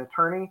 which is an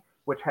attorney,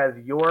 which has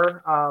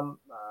your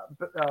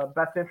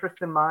best interest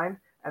in mind,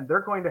 and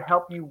they're going to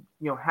help you,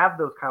 have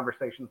those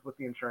conversations with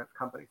the insurance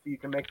company so you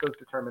can make those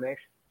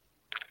determinations.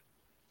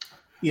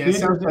 Yeah, it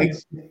sounds like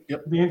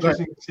it'd be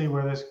interesting to see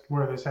where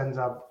this ends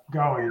up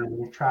going,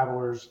 and if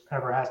Travelers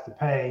ever has to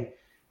pay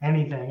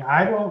anything.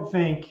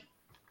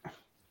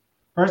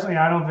 Personally,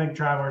 I don't think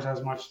Travelers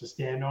has much to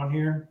stand on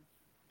here,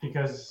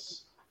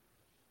 because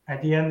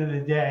at the end of the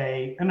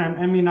day, and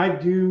I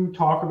do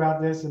talk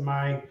about this in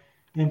my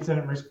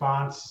incident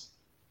response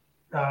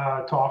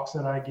talks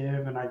that I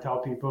give, and I tell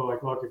people,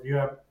 like, look, if you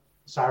have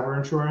cyber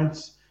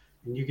insurance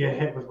and you get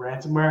hit with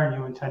ransomware and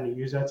you intend to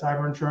use that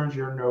cyber insurance,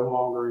 you're no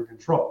longer in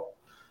control,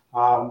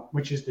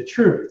 which is the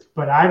truth.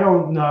 But I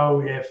don't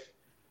know if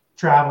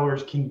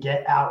Travelers can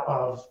get out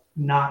of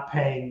not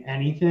paying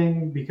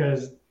anything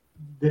because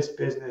this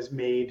business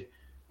made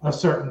a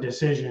certain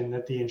decision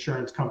that the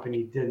insurance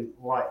company didn't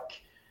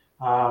like.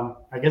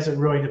 I guess it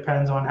really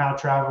depends on how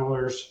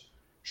Travelers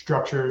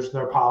structures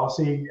their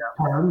policy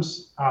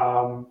terms,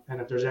 and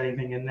if there's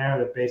anything in there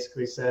that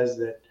basically says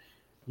that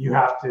you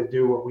have to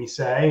do what we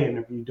say, and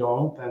if you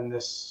don't, then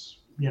this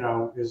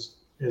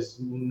is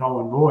null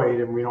and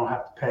void, and we don't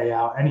have to pay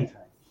out anything.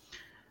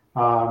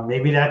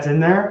 Maybe that's in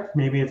there,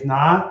 maybe it's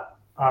not,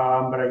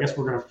 but I guess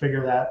we're going to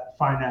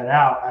find that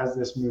out as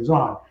this moves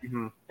on.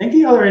 Mm-hmm. I think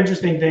the other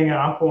interesting thing that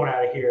I'm pulling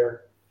out of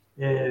here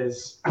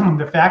is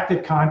the fact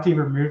that Conti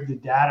removed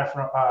data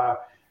from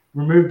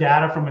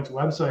its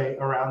website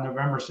around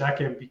November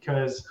 2nd,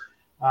 because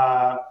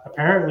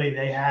apparently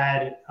they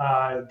had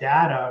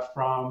data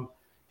from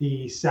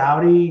the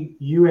Saudi,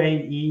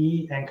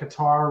 UAE, and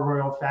Qatar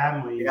royal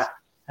families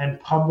and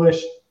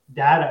published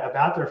data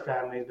about their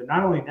families. But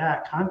not only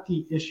that,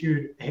 Conti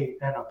issued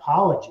an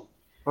apology.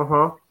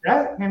 Uh-huh.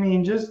 That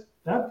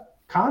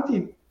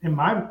Conti, in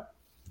my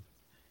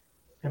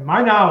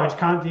knowledge,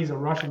 Conti is a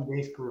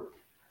Russian-based group.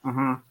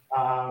 Mm-hmm.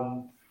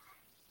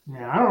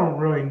 I don't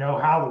really know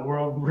how the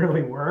world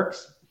really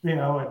works,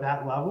 at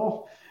that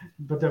level.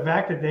 But the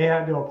fact that they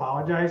had to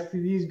apologize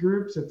to these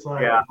groups, it's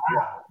like,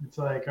 it's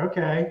like,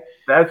 okay.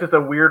 That's just a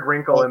weird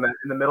wrinkle in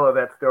the middle of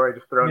that story,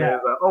 just thrown in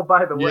as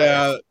by the way.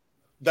 Yeah,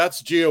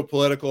 that's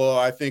geopolitical.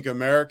 I think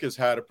America's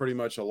had pretty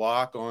much a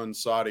lock on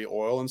Saudi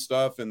oil and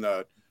stuff, and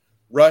the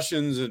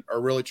Russians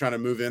are really trying to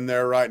move in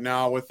there right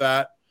now with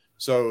that.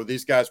 So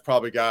these guys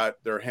probably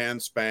got their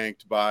hands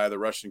spanked by the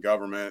Russian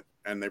government,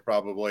 and they're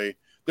probably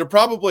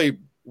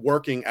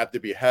working at the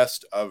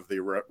behest of the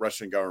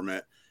Russian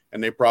government,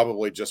 and they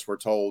probably just were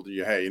told,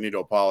 hey, you need to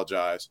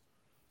apologize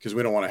because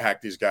we don't want to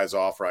hack these guys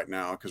off right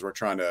now because we're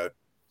trying to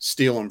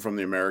steal them from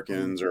the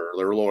Americans or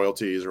their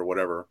loyalties or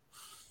whatever.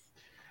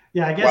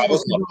 Yeah, I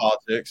guess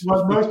politics.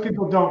 What most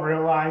people don't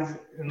realize,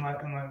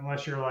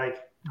 unless you're like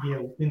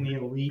in the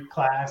elite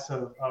class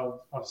of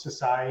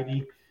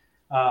society,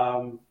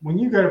 when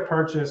you go to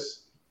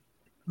purchase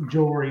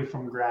jewelry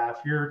from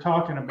Graf, you're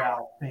talking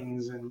about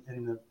things in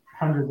the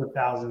hundreds of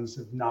thousands,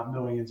 if not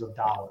millions of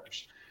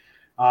dollars.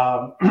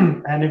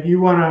 And if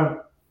you want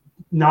to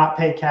not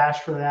pay cash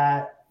for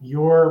that,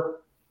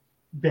 you're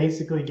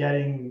basically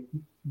getting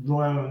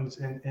loans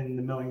in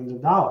the millions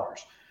of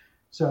dollars.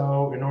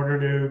 So in order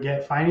to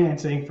get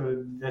financing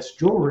for this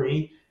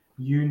jewelry,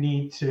 you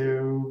need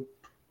to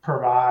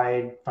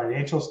provide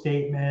financial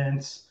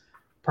statements,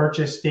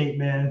 purchase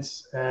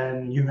statements,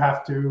 and you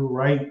have to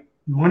write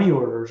money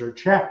orders or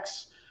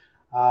checks.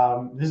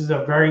 This is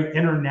a very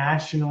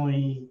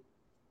internationally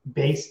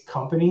based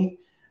company.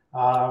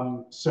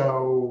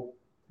 So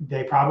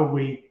they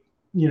probably,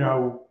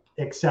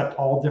 accept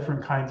all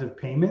different kinds of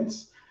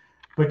payments.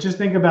 But just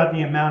think about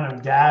the amount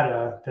of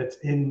data that's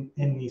in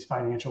these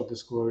financial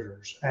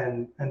disclosures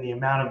and the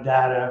amount of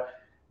data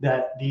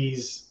that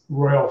these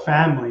royal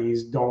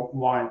families don't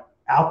want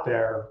out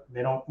there.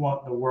 They don't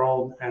want the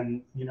world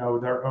and,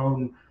 their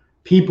own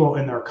people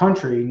in their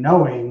country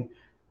knowing,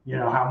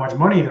 how much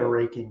money they're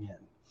raking in.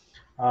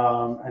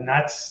 And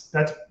that's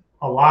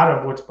a lot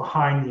of what's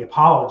behind the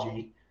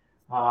apology,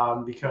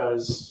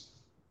 because,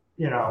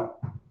 again,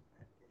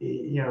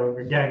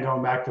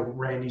 going back to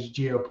Randy's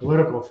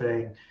geopolitical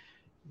thing,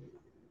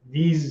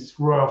 these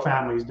royal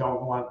families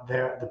don't want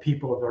the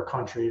people of their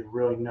country to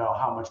really know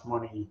how much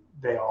money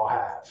they all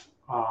have,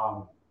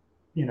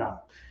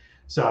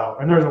 So,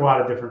 and there's a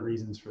lot of different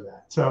reasons for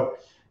that. So,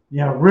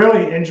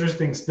 really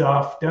interesting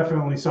stuff.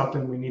 Definitely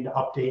something we need to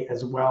update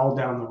as well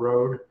down the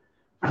road,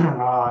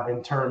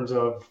 in terms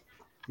of,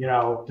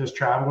 does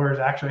Travelers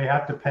actually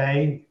have to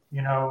pay, the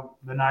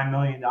 $9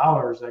 million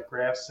that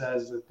Graf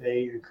says that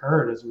they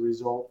incurred as a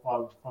result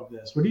of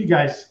this? What do you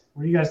guys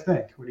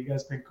think? What do you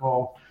guys think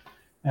will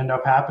end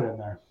up happening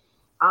there?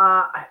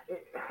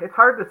 It's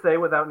hard to say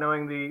without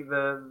knowing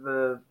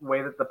the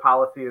way that the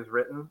policy is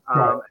written.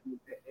 Right.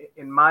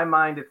 In my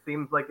mind, it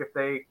seems like if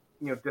they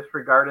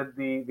disregarded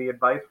the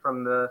advice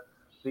from the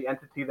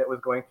entity that was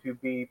going to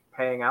be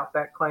paying out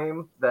that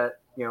claim, that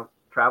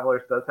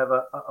Travelers does have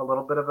a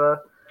little bit of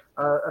a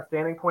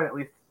standing point,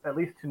 at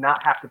least to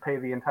not have to pay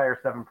the entire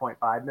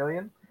 7.5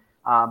 million.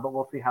 But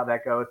we'll see how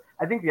that goes.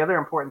 I think the other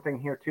important thing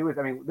here too is,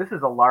 this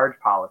is a large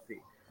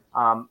policy.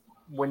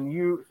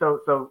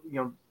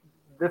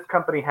 This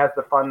company has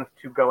the funds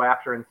to go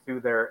after and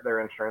sue their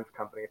insurance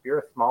company. If you're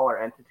a smaller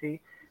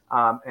entity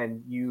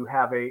and you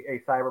have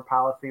a cyber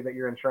policy that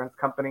your insurance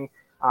company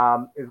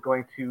is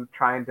going to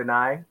try and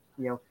deny,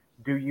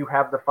 do you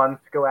have the funds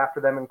to go after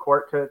them in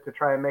court to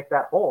try and make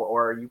that whole,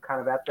 or are you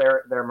kind of at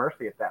their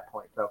mercy at that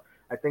point? So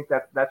I think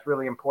that's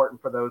really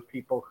important for those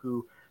people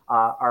who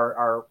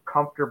are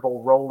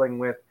comfortable rolling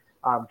with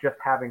just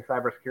having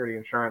cybersecurity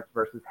insurance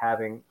versus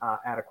having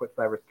adequate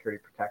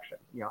cybersecurity protection.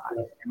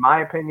 In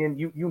my opinion,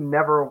 you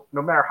never,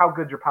 no matter how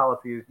good your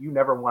policy is, you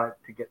never want it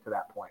to get to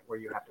that point where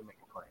you have to make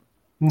a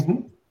claim.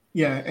 Mm-hmm.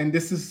 Yeah, and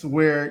this is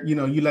where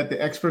you let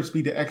the experts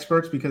be the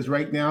experts, because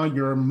right now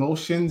your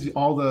emotions,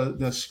 all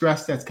the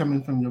stress that's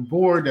coming from your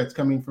board, that's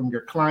coming from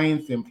your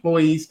clients, the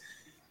employees,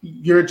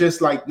 you're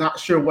just like not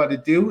sure what to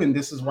do. And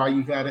this is why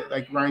you got it,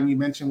 like Ryan, you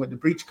mentioned with the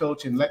breach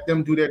coach, and let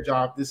them do their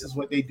job. This is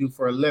what they do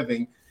for a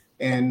living,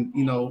 and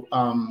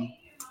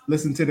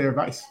listen to their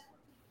advice.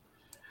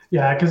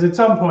 Yeah, because at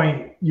some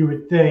point you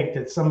would think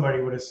that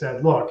somebody would have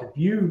said, look, if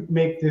you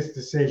make this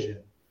decision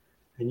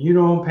and you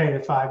don't pay the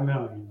 $5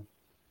 million,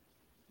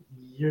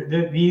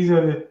 these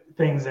are the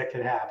things that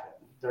could happen.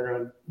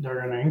 They're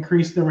gonna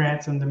increase the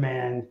ransom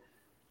demand,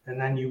 and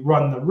then you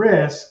run the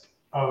risk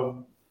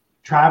of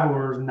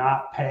Travelers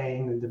not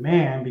paying the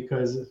demand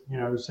because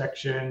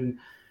Section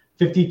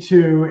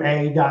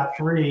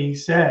 52A.3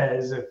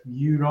 says if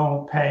you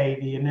don't pay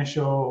the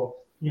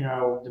initial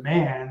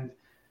demand,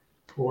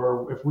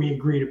 or if we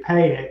agree to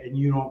pay it and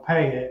you don't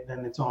pay it,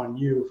 then it's on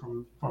you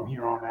from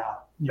here on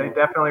out. They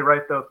definitely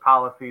write those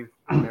policies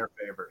in their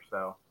favor.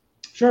 So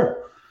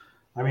sure.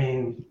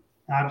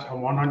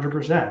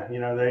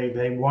 100%.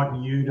 They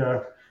want you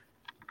to.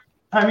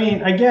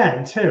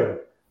 Again, too,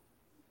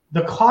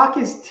 the clock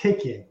is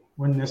ticking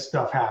when this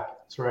stuff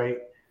happens, right?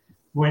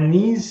 When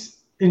these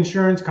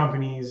insurance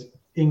companies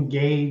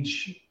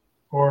engage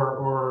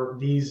or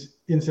these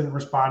incident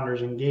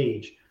responders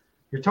engage,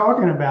 you're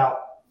talking about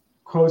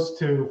close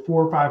to $400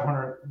 or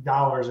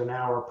 $500 an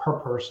hour per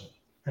person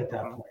at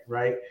that point,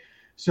 right?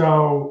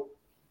 So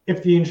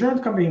if the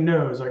insurance company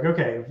knows, like,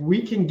 okay, if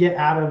we can get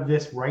out of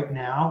this right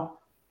now,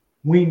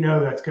 we know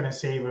that's going to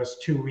save us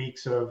 2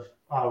 weeks of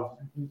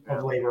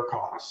labor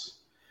costs.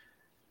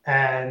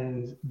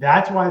 And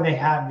that's why they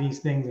have these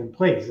things in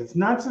place. It's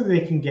not so they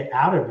can get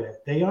out of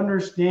it. They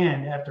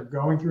understand after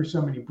going through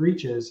so many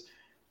breaches,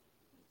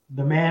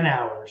 the man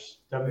hours,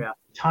 the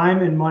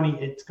time and money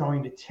it's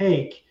going to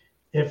take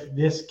if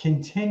this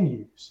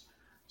continues.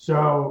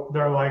 So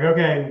they're like,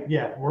 okay,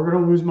 yeah, we're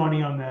going to lose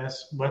money on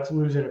this. Let's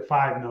lose it at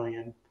 5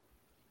 million,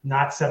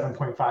 not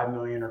 7.5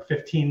 million or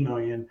 15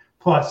 million,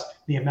 plus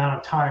the amount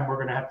of time we're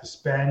going to have to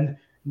spend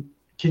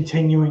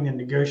continuing to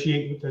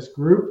negotiate with this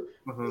group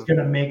is going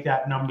to make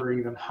that number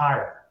even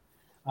higher.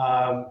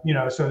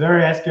 So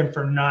they're asking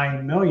for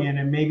 9 million,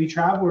 and maybe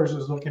Travelers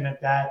is looking at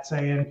that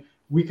saying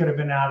we could have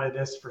been out of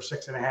this for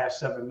 6.5,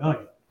 7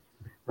 million.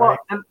 Right?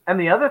 Well, and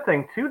the other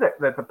thing too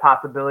that's a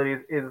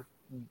possibility is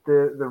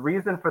the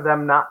reason for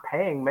them not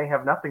paying may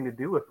have nothing to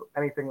do with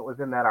anything that was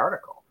in that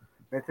article.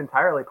 It's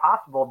entirely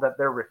possible that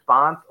their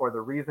response or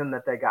the reason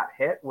that they got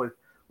hit was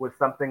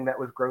something that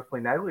was grossly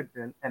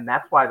negligent, and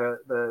that's why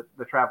the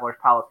Travelers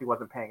policy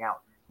wasn't paying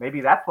out. Maybe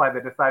that's why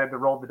they decided to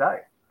roll the dice,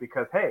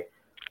 because hey,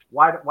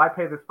 why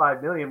pay this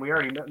 5 million?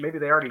 Maybe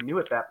they already knew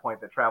at that point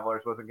that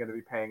Travelers wasn't going to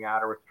be paying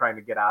out or was trying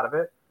to get out of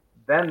it.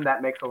 Then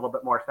that makes a little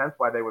bit more sense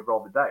why they would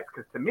roll the dice.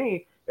 Because to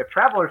me, if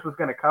Travelers was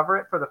going to cover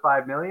it for the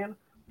 5 million,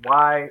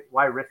 why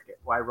risk it?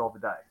 Why roll the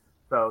dice?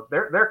 So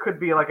there could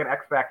be like an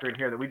X factor in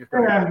here that we just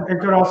don't know. It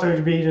could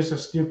also be just a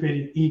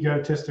stupid,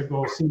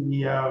 egotistical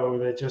CEO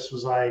that just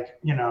was like,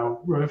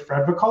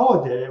 Fred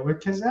Vacola did it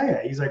with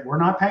Kaseya. He's like, we're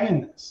not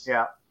paying this.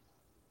 Yeah.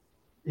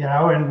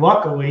 And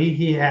luckily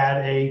he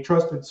had a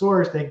trusted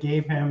source that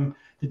gave him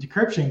the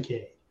decryption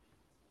key,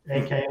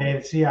 aka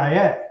the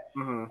CIA.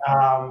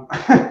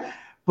 Mm-hmm.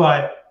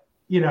 But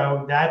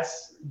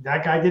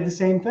that guy did the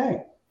same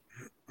thing,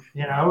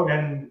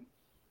 and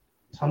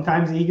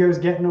sometimes egos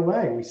get in the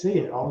way. We see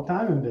it all the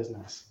time in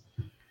business.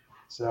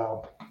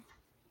 So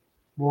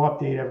we'll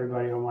update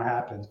everybody on what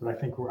happens. But I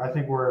think we're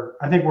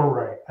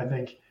right. I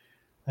think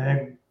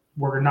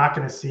we're not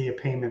going to see a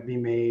payment be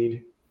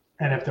made,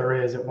 and if there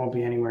is, it won't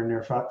be anywhere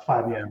near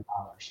 $5 million.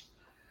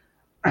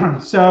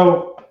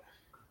 So,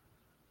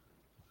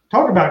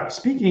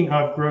 speaking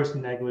of gross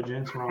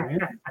negligence,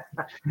 Ryan.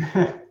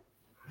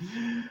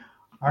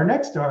 Our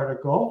next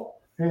article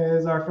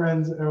is our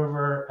friends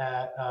over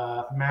at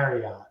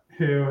Marriott,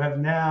 who have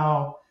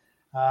now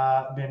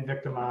been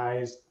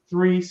victimized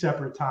 3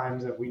 separate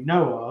times that we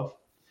know of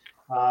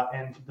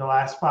in the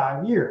last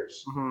 5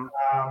 years. Mm-hmm.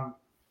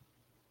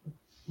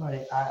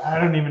 I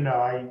don't even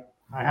know.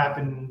 I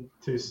happen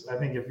to, I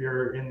think if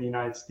you're in the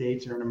United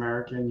States or an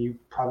American, you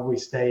probably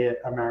stay at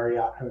a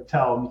Marriott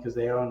hotel because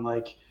they own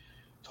like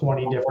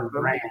 20 different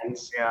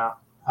brands. Yeah.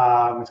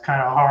 It's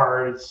kind of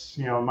hard. It's,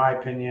 in my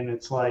opinion,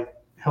 it's like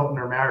Hilton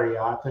or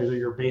Marriott. Those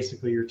are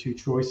basically your two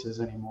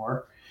choices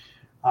anymore.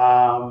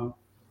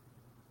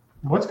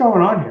 What's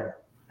going on here?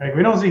 Like,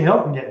 we don't see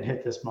Hilton getting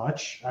hit this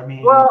much. I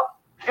mean, well,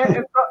 and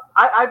so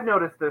I've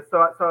noticed this.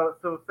 So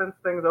since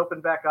things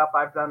opened back up,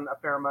 I've done a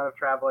fair amount of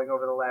traveling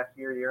over the last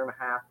year and a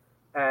half,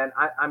 and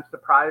I'm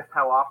surprised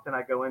how often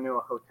I go into a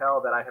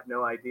hotel that I have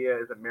no idea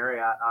is a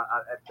Marriott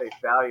at face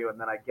value, and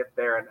then I get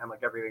there and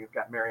like everything's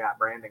got Marriott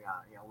branding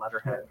on it,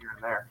 letterhead here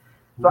and there.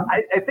 So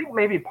I think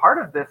maybe part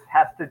of this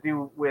has to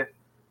do with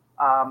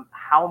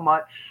how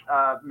much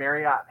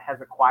Marriott has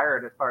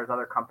acquired as far as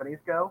other companies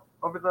go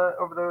over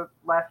the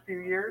last few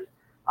years.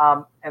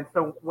 And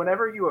so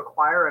whenever you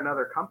acquire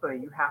another company,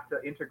 you have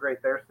to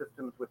integrate their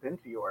systems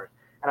into yours.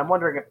 And I'm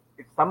wondering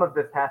if some of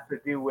this has to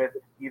do with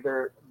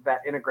either that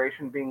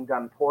integration being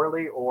done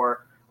poorly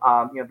or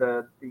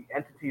the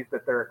entities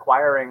that they're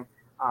acquiring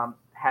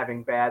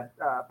having bad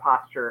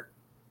posture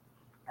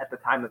at the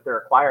time that they're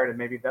acquired, and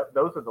maybe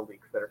those are the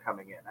leaks that are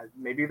coming in.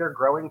 Maybe they're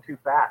growing too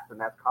fast, and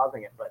that's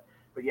causing it. But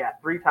yeah,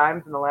 3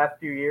 times in the last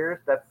few years,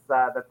 that's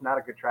not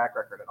a good track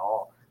record at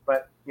all.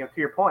 But to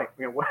your point,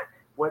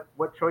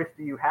 what choice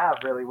do you have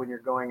really when you're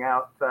going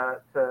out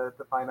to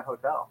find a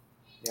hotel?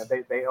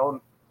 They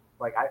own,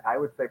 like I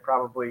would say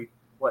probably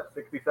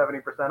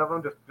 60-70% of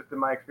them, just in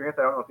my experience.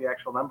 I don't know what the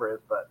actual number is,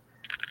 but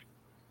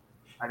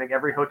I think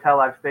every hotel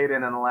I've stayed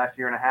in the last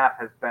year and a half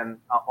has been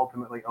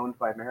ultimately owned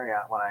by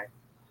Marriott when I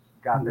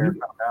got there and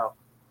found out.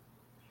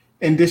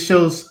 And this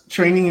shows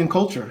training and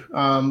culture.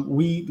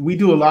 We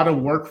do a lot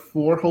of work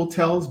for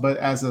hotels, but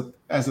as a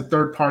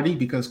third party,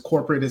 because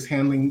corporate is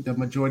handling the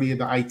majority of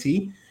the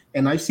IT.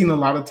 And I've seen a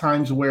lot of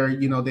times where,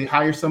 they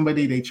hire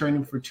somebody, they train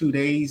them for 2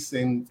 days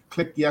and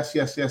click yes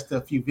to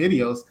a few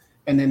videos.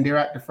 And then they're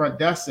at the front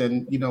desk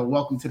and,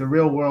 welcome to the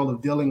real world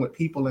of dealing with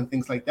people and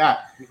things like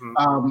that.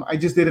 Mm-hmm. I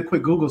just did a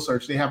quick Google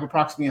search. They have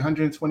approximately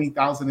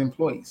 120,000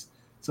 employees.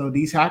 So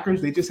these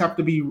hackers, they just have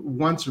to be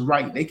once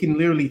right. They can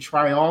literally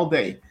try all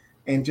day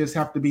and just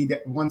have to be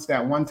that one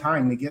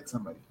time to get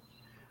somebody.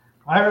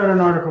 I read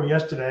an article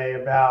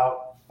yesterday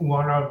about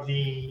one of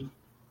the,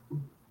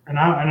 and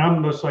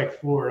I'm just like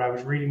floored. I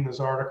was reading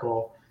this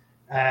article,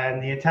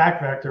 and the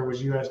attack vector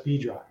was USB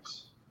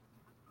drives,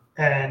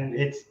 and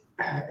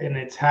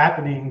it's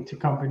happening to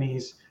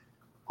companies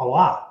a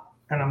lot.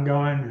 And I'm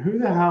going, who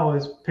the hell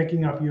is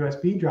picking up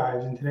USB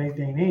drives in today's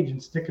day and age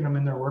and sticking them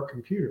in their work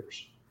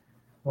computers?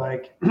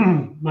 Like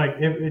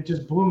it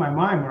just blew my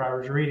mind what I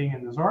was reading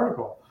in this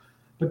article.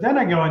 But then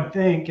I go and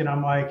think, and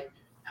I'm like,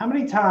 how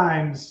many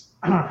times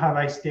have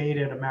I stayed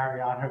at a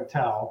Marriott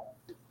hotel?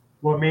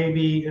 Well,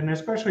 maybe, and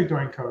especially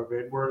during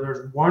COVID, where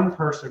there's one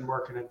person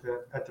working at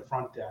the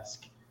front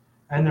desk,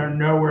 and they're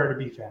nowhere to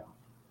be found,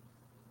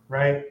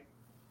 right?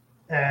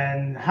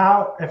 And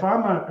if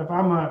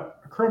I'm a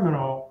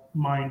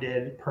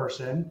criminal-minded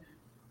person,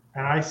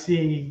 and I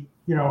see,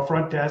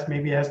 front desk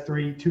maybe has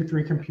 3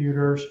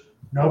 computers,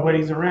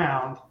 nobody's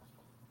around.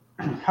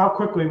 How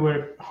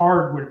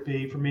hard would it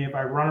be for me if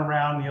I run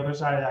around the other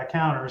side of that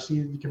counter, see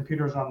the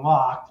computer's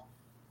unlocked,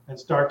 and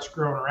start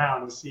screwing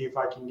around to see if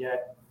I can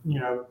get,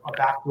 a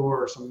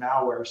backdoor or some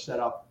malware set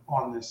up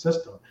on this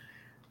system?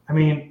 I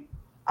mean,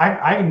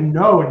 I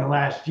know in the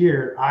last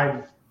year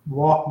I've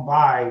walked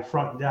by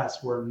front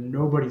desks where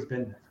nobody's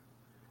been there.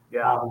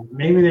 Yeah.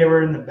 Maybe they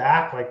were in the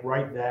back, like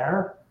right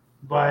there.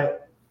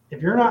 But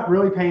if you're not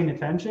really paying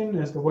attention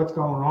as to what's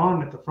going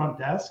on at the front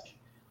desk,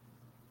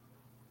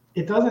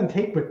 it doesn't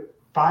take but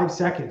 5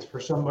 seconds for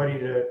somebody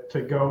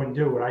to go and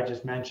do what I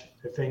just mentioned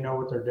if they know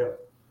what they're doing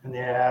and they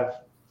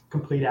have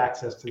complete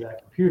access to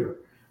that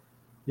computer.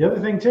 The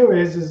other thing too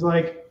is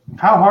like,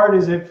 how hard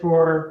is it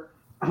for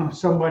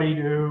somebody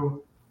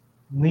to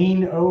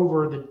lean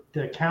over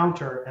the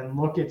counter and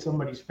look at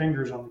somebody's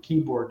fingers on the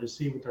keyboard to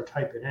see what they're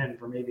typing in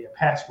for maybe a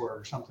password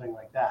or something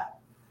like that,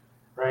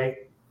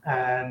 right?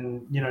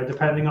 And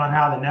depending on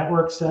how the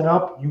network's set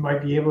up, you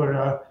might be able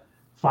to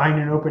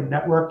find an open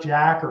network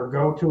jack or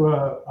go to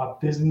a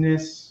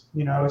business,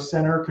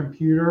 center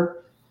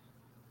computer.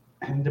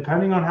 And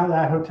depending on how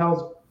that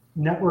hotel's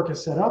network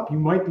is set up, you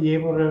might be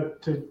able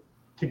to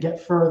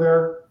get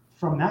further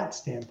from that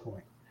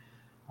standpoint.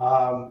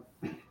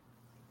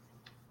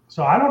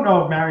 So I don't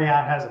know if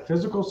Marriott has a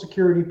physical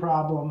security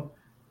problem,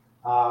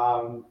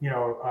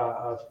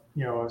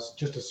 it's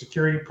just a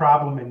security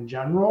problem in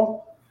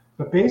general.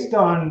 But based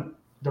on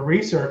the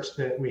research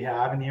that we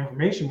have and the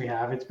information we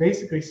have, it's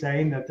basically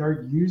saying that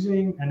they're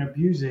using and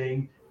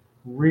abusing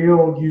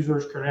real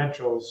users'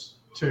 credentials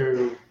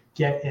to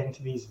get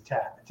into these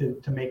attacks,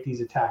 to make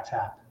these attacks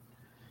happen.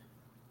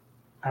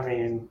 I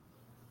mean,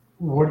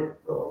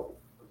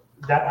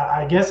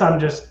 I guess I'm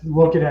just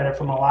looking at it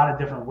from a lot of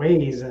different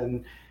ways,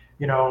 and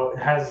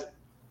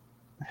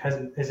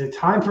is it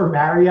time for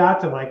Marriott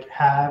to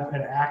have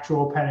an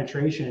actual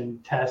penetration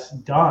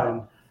test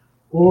done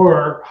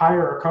or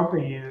hire a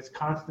company that's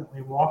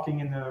constantly walking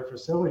into their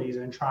facilities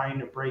and trying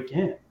to break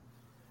in,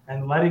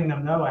 and letting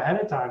them know ahead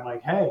of time,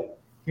 like, hey,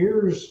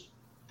 here's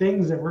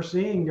things that we're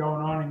seeing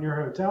going on in your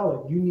hotel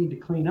that you need to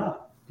clean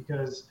up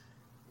because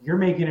you're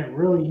making it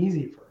really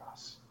easy for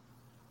us.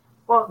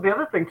 Well, the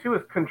other thing too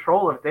is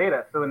control of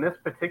data. So in this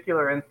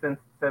particular instance,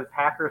 it says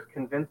hackers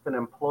convinced an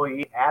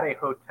employee at a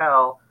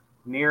hotel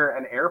near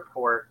an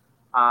airport,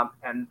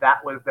 and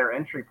that was their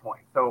entry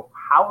point. So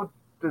how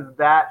does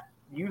that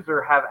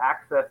user have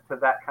access to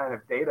that kind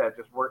of data?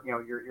 Just work,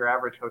 your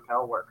average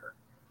hotel worker.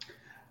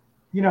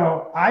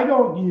 I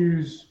don't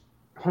use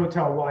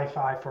hotel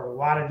Wi-Fi for a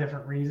lot of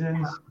different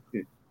reasons.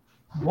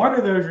 One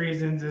of those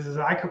reasons is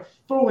I could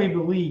fully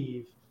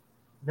believe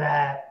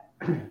that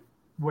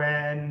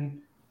whenever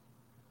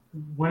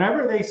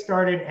they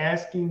started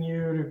asking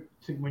you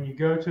to when you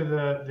go to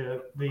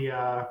the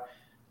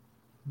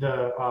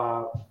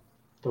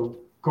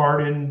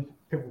garden,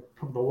 the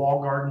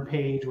wall garden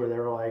page where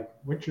they're like,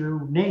 what's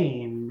your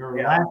name,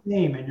 your last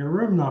name, and your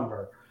room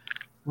number.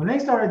 When they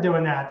started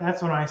doing that,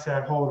 that's when I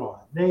said, hold on.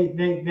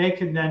 They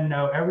can then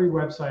know every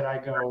website I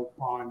go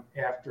on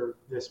after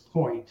this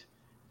point.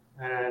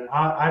 And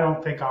I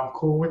don't think I'm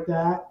cool with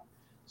that.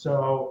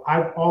 So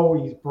I've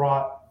always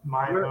brought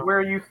my own. Where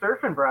are you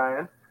surfing,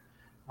 Brian?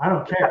 I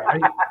don't care.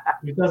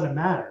 It doesn't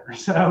matter.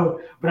 So,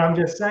 but I'm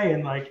just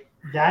saying, like,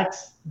 that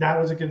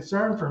was a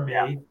concern for me.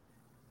 Yeah.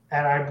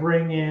 And I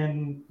bring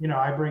in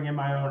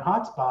my own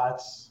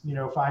hotspots,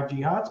 5G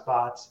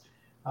hotspots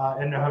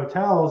in the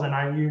hotels, and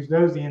I use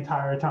those the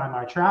entire time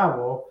I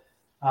travel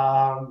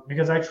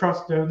because I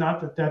trust those.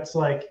 Not that that's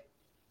like,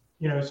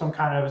 some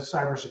kind of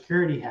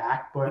cybersecurity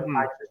hack, but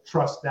I just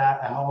trust that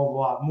a hell of a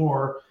lot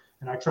more.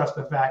 And I trust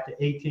the fact that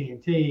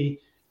AT&T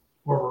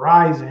or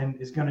Verizon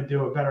is going to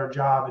do a better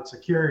job at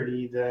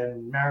security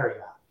than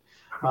Marriott.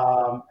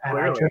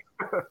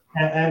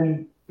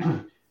 And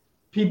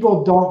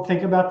people don't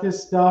think about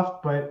this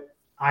stuff, but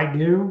I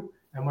do.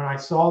 And when I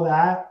saw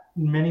that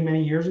many,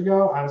 many years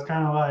ago, I was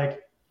kind of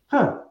like,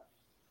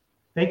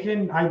 they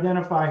can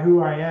identify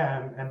who I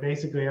am and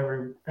basically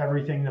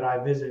everything that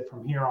I visit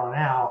from here on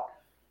out.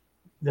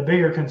 The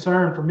bigger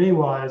concern for me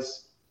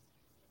was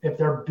if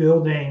they're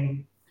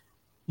building,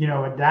 a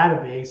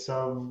database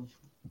of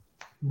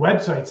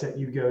websites that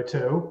you go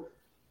to,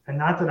 and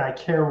not that I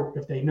care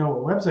if they know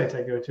what websites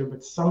I go to,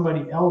 but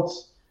somebody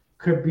else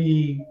could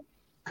be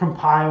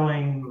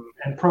compiling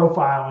and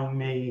profiling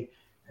me,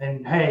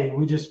 and hey,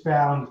 we just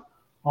found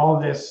all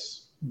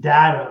this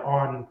data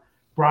on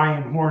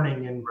Brian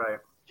Horning, and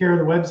here are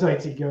the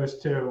websites he goes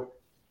to.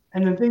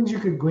 And the things you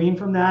could glean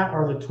from that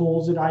are the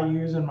tools that I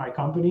use in my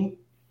company.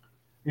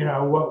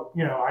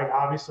 I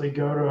obviously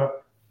go to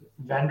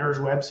vendors'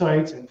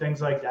 websites and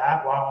things like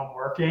that while I'm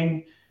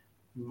working.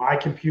 My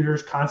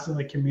computer's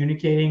constantly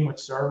communicating with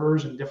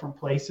servers in different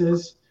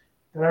places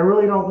that I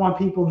really don't want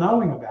people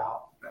knowing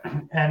about.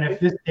 And if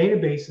this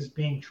database is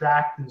being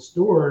tracked and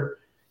stored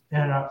in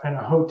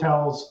a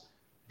hotel's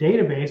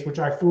database, which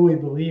I fully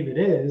believe it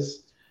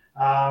is,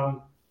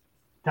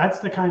 that's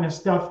the kind of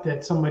stuff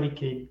that somebody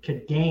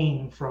could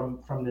gain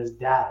from this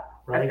data,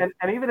 right?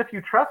 And even if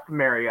you trust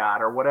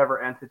Marriott or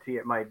whatever entity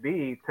it might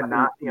be to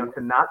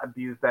not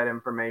abuse that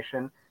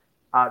information,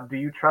 do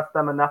you trust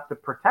them enough to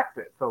protect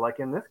it? So, like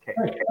in this case,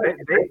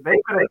 they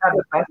could have had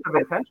the best of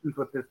intentions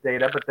with this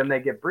data, but then they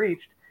get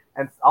breached,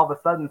 and all of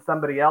a sudden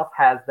somebody else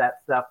has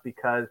that stuff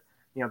because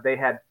they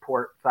had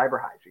poor cyber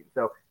hygiene.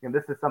 So,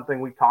 this is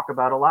something we talk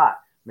about a lot.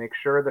 Make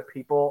sure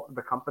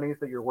the companies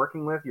that you're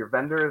working with, your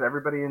vendors,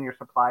 everybody in your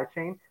supply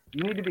chain,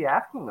 you need to be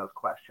asking those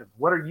questions.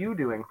 What are you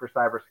doing for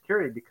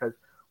cybersecurity? Because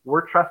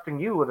we're trusting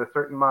you with a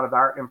certain amount of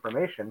our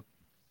information.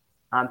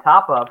 On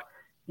top of,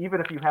 even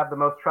if you have the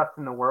most trust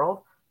in the world,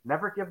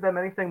 never give them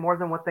anything more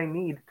than what they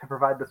need to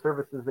provide the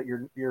services that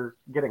you're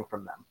getting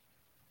from them.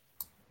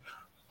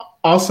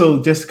 Also,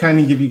 just kind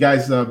of give you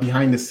guys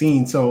behind the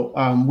scenes. So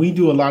we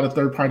do a lot of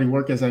third-party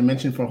work, as I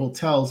mentioned, for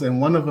hotels, and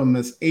one of them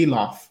is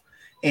Aloft.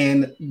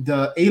 And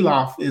the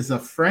Aloft is a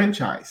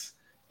franchise,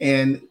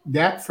 and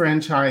that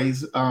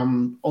franchise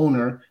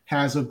owner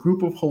has a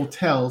group of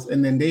hotels,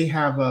 and then they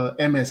have a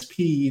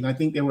MSP, and I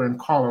think they were in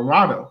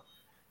Colorado,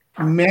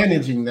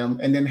 managing them,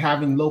 and then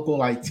having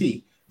local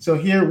IT. So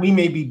here we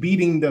may be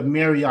beating the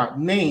Marriott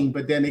name,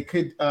 but then it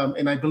could,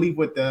 and I believe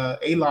with the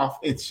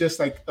Aloft, it's just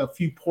like a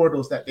few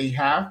portals that they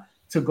have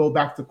to go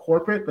back to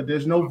corporate, but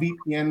there's no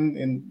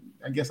VPN, and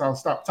I guess I'll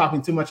stop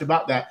talking too much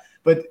about that.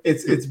 But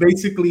it's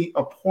basically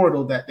a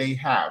portal that they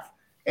have,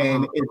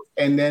 and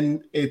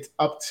then it's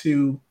up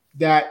to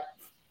that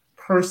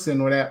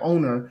person or that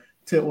owner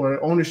or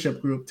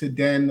ownership group to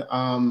then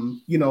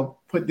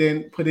put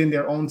in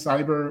their own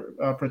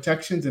cyber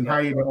protections and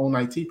hire their own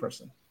IT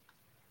person.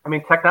 I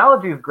mean,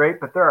 technology is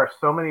great, but there are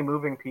so many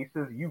moving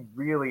pieces. You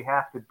really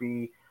have to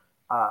be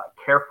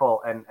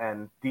careful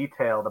and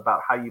detailed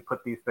about how you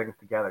put these things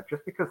together.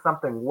 Just because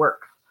something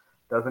works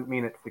doesn't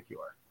mean it's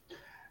secure.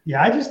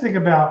 Yeah, I just think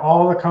about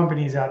all the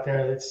companies out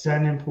there that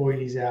send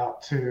employees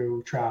out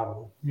to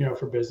travel,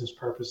 for business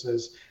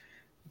purposes,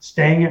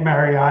 staying at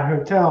Marriott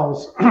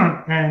hotels.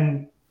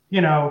 And,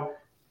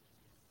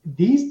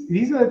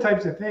 these are the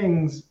types of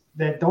things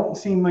that don't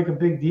seem like a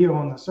big deal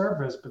on the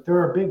surface, but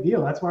they're a big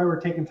deal. That's why we're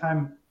taking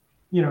time,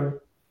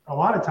 a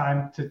lot of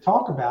time to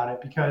talk about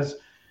it, because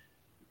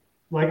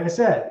like I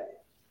said,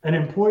 an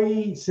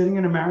employee sitting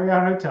in a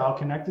Marriott hotel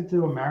connected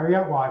to a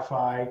Marriott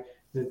Wi-Fi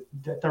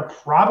that they're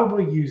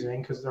probably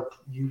using, because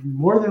you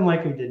more than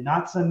likely did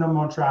not send them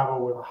on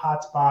travel with a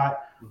hotspot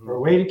or a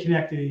way to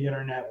connect to the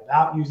internet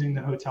without using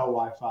the hotel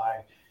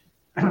Wi-Fi.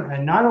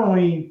 And not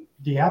only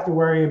do you have to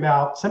worry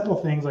about simple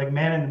things like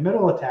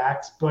man-in-the-middle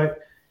attacks, but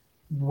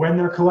when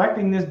they're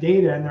collecting this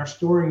data and they're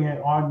storing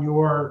it on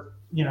your,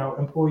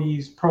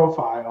 employee's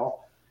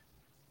profile,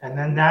 and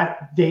then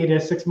that data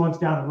 6 months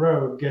down the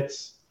road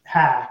gets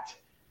hacked,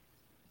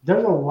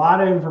 there's a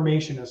lot of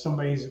information if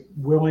somebody's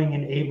willing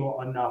and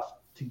able enough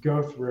to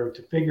go through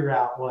to figure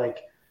out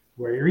like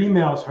where your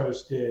email is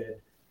hosted,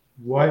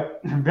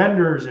 what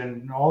vendors,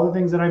 and all the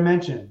things that I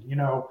mentioned,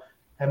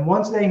 and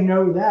once they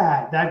know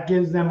that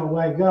gives them a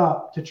leg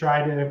up to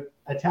try to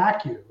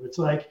attack you. It's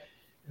like,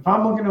 if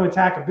I'm looking to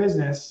attack a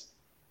business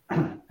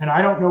and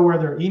I don't know where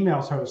their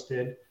email's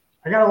hosted,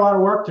 I got a lot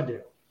of work to do.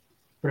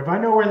 But if I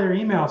know where their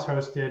email's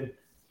hosted,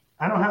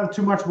 I don't have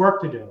too much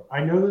work to do.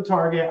 I know the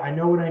target, I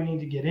know what I need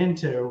to get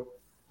into,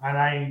 and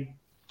I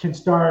can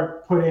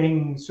start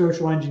putting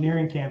social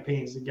engineering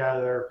campaigns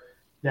together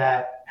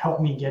that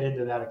help me get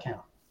into that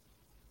account,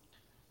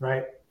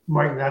 right?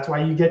 Mike, that's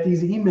why you get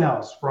these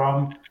emails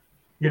from,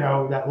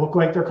 that look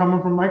like they're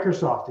coming from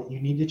Microsoft, that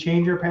you need to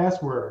change your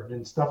password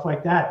and stuff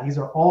like that. These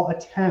are all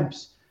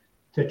attempts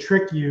to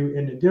trick you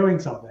into doing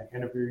something.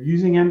 And if you're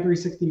using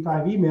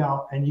M365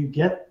 email and you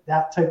get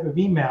that type of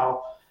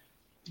email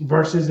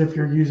versus if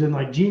you're using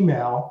like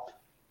Gmail,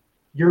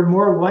 you're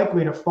more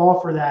likely to fall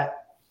for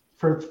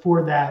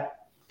that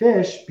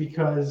fish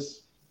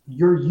because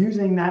you're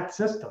using that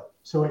system.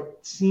 So it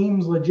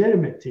seems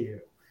legitimate to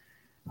you.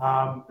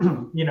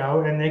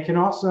 And they can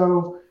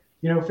also,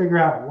 figure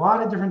out a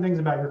lot of different things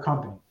about your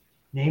company,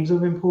 names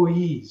of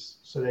employees,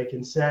 so they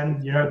can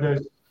send,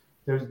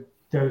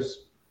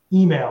 those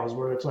emails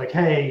where it's like,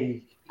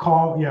 hey,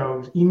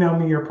 email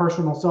me your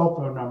personal cell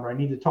phone number. I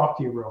need to talk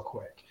to you real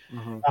quick.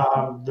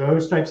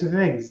 Those types of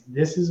things.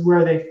 This is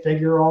where they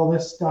figure all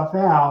this stuff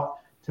out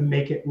to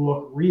make it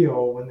look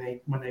real when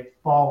they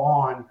fall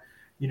on,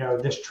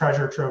 this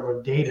treasure trove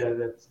of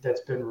data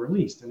that's been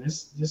released. And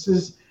this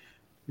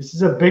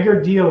is a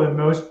bigger deal than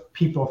most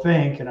people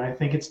think. And I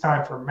think it's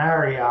time for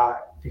Marriott,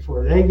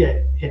 before they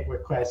get hit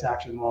with class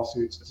action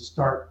lawsuits, to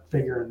start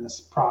figuring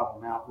this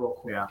problem out real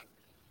quick. Yeah.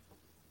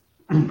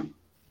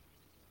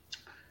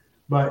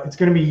 But it's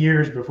going to be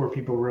years before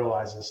people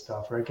realize this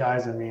stuff, right,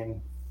 guys? I mean,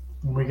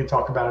 we can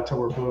talk about it till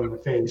we're blue in the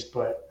face,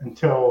 but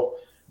until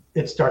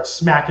it starts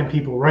smacking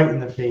people right in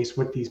the face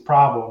with these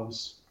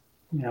problems,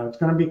 it's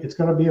going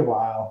to be a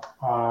while.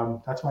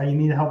 That's why you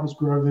need to help us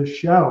grow this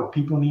show.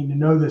 People need to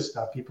know this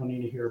stuff. People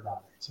need to hear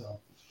about it. So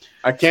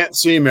I can't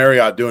see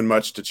Marriott doing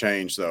much to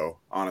change, though,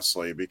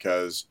 honestly,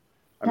 because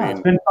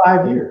it's been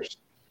 5 years.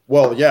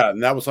 Well, yeah,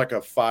 and that was like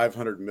a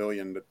 500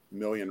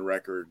 million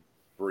record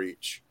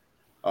breach,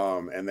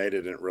 and they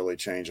didn't really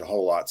change a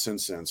whole lot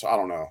since then. So I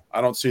don't know.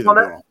 I don't see them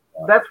doing a whole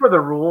lot. That's where the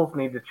rules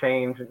need to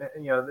change.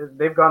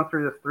 They've gone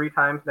through this 3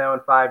 times now in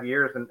 5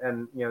 years,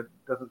 and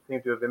doesn't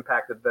seem to have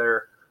impacted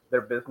their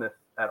business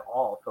at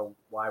all. So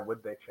why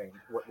would they change?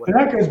 And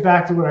that goes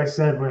back to what I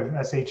said with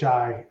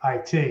SHI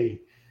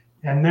IT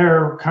and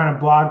their kind of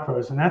blog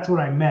post. And that's what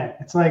I meant.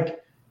 It's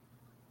like,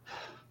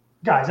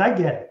 guys, I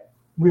get it.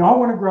 We all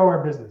want to grow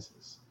our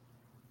businesses,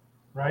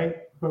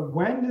 right? But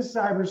when does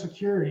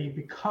cybersecurity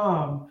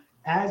become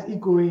as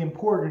equally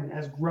important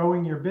as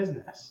growing your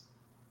business?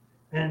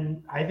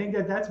 And I think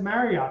that's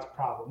Marriott's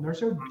problem. They're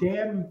so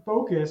damn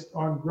focused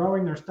on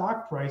growing their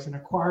stock price and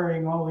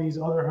acquiring all these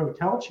other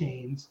hotel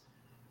chains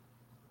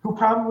who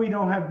probably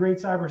don't have great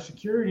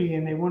cybersecurity,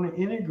 and they want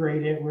to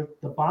integrate it with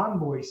the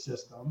Bonvoy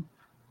system.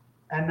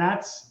 And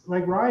that's,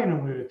 like Ryan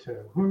alluded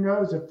to, who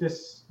knows if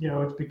this,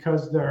 it's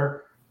because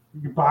they're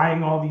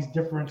buying all these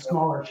different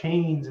smaller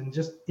chains and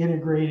just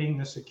integrating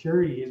the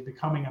security is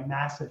becoming a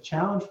massive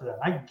challenge for them.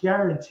 I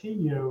guarantee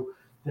you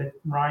that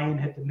Ryan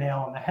hit the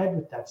nail on the head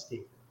with that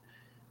statement,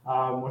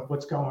 with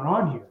what's going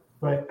on here.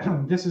 But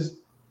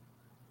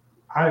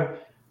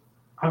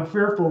I'm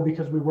fearful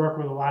because we work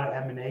with a lot of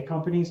M&A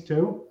companies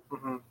too.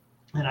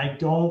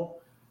 And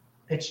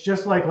it's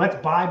just like, let's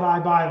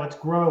buy, let's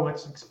grow,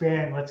 let's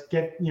expand, let's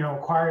get,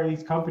 acquire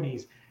these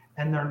companies.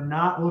 And they're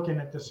not looking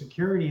at the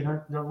security.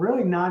 They're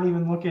really not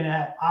even looking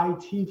at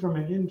IT from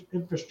an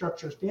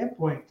infrastructure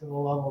standpoint to the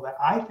level that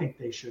I think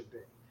they should be.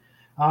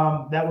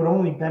 That would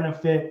only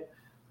benefit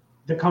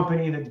the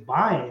company that's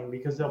buying,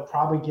 because they'll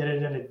probably get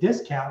it at a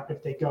discount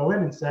if they go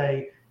in and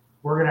say,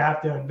 we're going to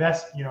have to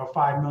invest,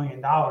 $5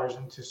 million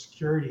into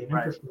security and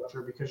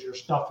infrastructure because your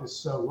stuff is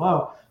so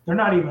low. They're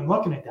not even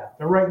looking at that.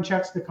 They're writing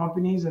checks to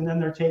companies, and then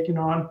they're taking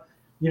on,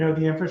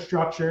 the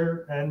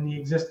infrastructure and the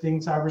existing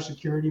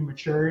cybersecurity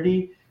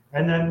maturity.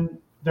 And then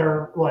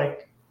they're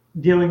like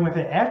dealing with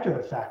it after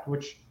the fact,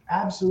 which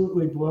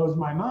absolutely blows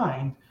my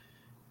mind.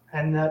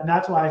 And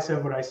that's why I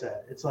said what I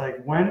said. It's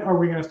like, when are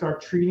we going to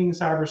start treating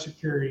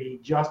cybersecurity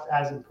just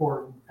as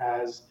important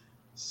as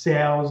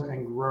sales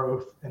and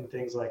growth and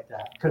things like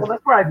that? Well,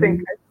 that's where I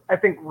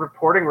think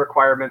reporting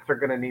requirements are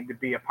going to need to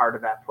be a part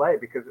of that play,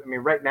 because I mean,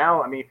 right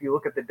now, I mean, if you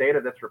look at the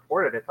data that's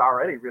reported, it's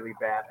already really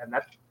bad, and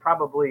that's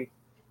probably,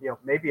 you know,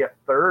 maybe a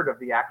third of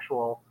the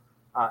actual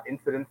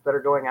incidents that are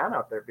going on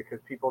out there, because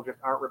people just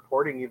aren't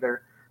reporting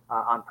either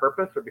on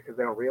purpose or because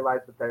they don't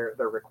realize that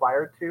they're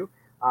required to.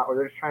 Or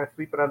they're just trying to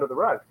sweep it under the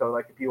rug. So,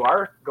 like, if you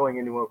are going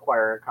in to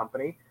acquire a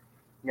company,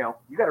 you know,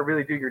 you got to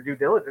really do your due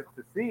diligence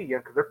to see, you know,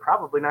 because they're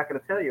probably not going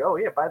to tell you, oh,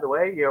 yeah, by the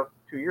way, you know,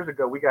 2 years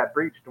ago we got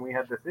breached and we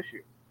had this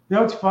issue. You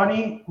know, it's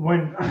funny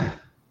when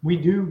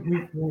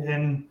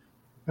in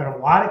a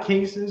lot of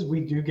cases, we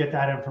do get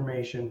that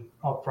information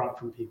up front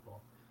from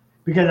people,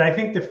 because I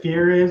think the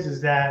fear is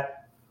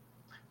that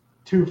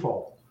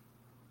twofold.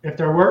 If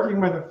they're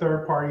working with a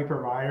third-party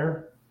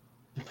provider,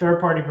 the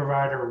third-party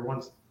provider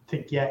wants to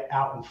get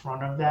out in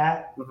front of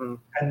that,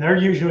 and they're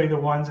usually the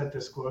ones that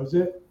disclose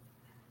it,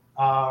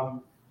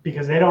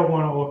 because they don't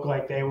want to look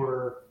like they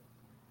were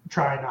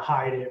trying to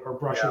hide it or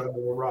brush it under the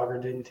rug or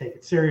didn't take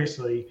it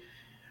seriously.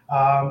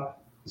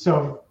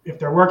 So if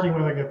they're working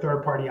with like a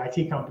third-party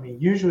IT company,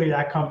 usually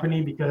that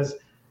company, because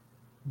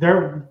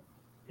they're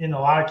in a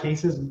lot of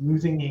cases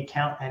losing the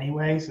account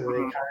anyway, so they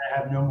kind of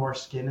have no more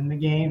skin in the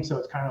game. So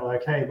it's kind of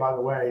like, hey, by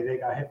the way, they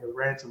got hit with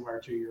ransomware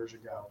 2 years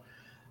ago.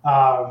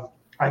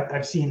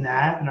 I've seen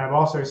that, and I've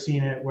also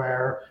seen it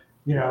where,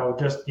 you know,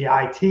 just the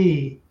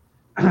IT,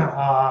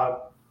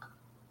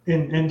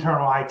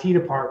 internal IT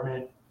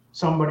department,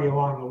 somebody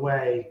along the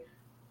way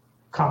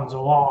comes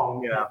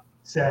along, and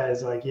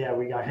says like, yeah,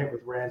 we got hit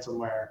with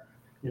ransomware,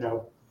 you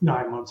know,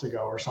 9 months ago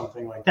or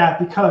something like that.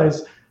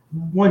 Because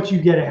once you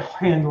get a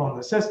handle on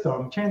the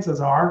system,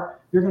 chances are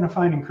you're going to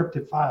find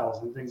encrypted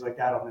files and things like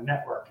that on the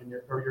network, and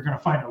you're going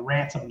to find a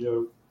ransom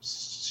to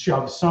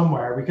shove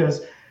somewhere.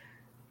 Because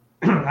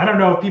I don't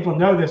know if people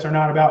know this or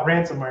not about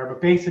ransomware, but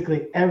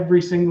basically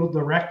every single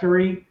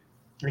directory,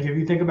 like if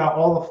you think about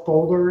all the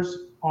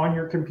folders on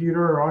your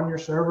computer or on your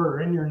server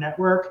or in your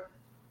network,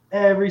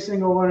 every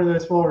single one of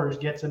those folders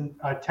gets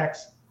a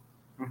text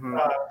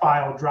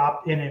file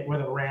dropped in it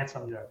with a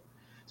ransom note.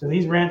 So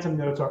these ransom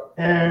notes are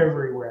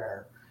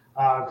everywhere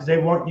because they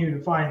want you to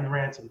find the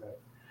ransom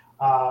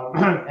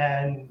note.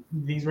 And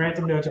these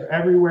ransom notes are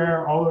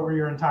everywhere, all over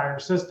your entire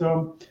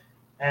system.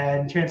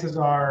 And chances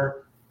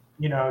are,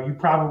 you know, you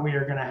probably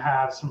are going to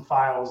have some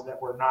files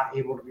that were not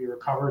able to be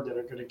recovered that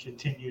are going to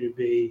continue to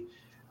be,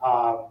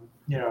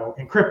 you know,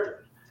 encrypted.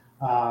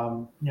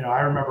 You know,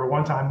 I remember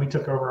one time we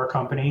took over a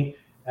company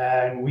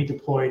and we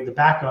deployed the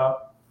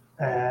backup,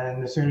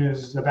 and as soon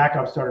as the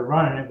backup started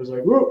running, it was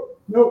like, whoa,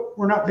 nope,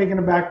 we're not taking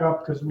a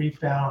backup because we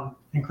found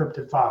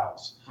encrypted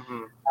files.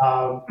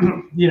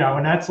 You know,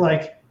 and that's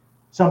like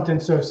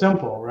something so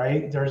simple,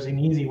 right? There's an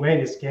easy way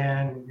to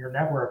scan your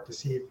network to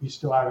see if you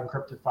still have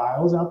encrypted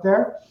files out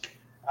there.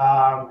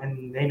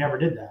 And they never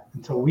did that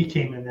until we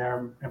came in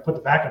there and put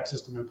the backup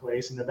system in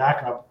place. And the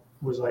backup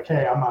was like,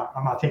 hey, I'm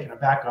not taking a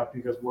backup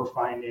because we're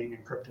finding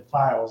encrypted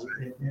files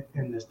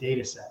in this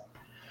data set.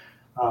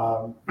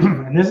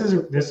 And this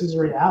is a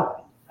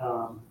reality.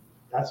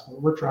 That's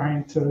what we're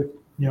trying to,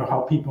 you know,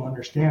 help people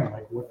understand,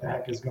 like what the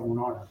heck is going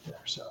on out there.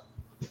 So,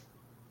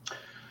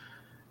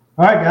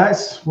 all right,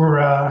 guys,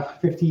 we're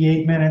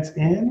 58 minutes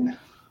in.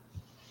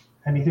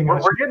 Anything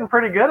else? We're getting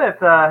pretty good at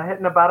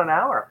hitting about an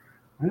hour.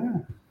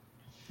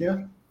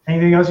 Yeah.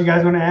 Anything else you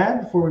guys want to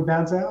add before we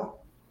bounce out?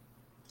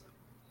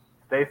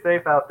 Stay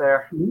safe out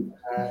there.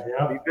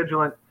 Yep. Be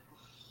vigilant.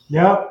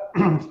 Yep.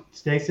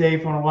 Stay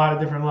safe on a lot of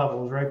different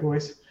levels, right,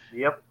 boys?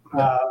 Yep.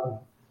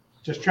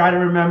 Just try to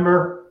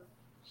remember,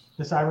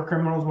 the cyber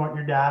criminals want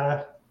your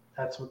data.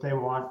 That's what they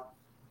want.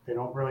 They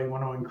don't really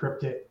want to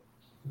encrypt it.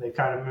 They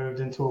kind of moved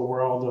into a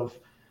world of,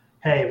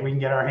 hey, if we can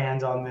get our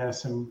hands on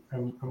this and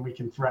we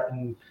can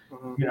threaten,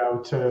 you know,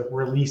 to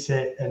release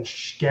it and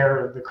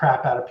scare the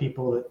crap out of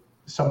people that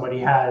somebody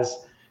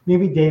has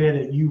maybe data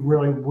that you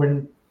really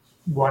wouldn't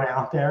want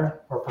out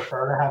there or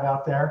prefer to have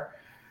out there.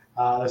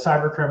 The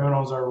cyber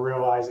criminals are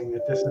realizing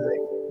that this is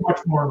a much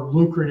more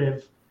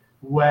lucrative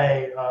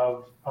way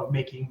of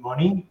making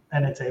money,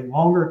 and it's a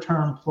longer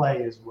term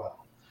play as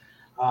well.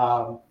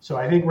 So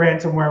I think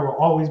ransomware will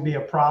always be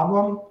a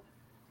problem,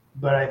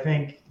 but I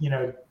think, you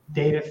know,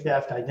 data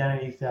theft,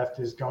 identity theft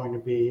is going to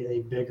be a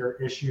bigger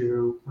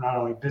issue for not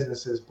only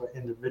businesses, but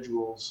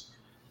individuals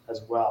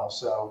as well.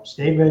 So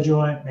stay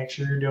vigilant, make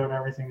sure you're doing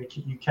everything that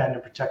you can to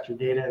protect your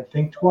data, and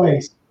think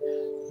twice,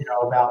 you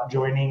know, about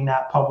joining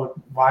that public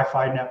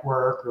Wi-Fi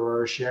network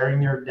or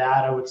sharing your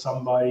data with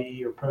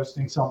somebody or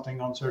posting something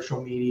on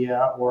social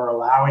media or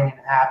allowing an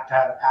app to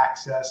have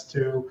access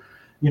to,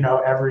 you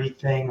know,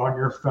 everything on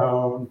your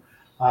phone.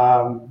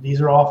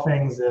 These are all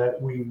things that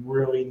we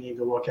really need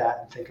to look at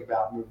and think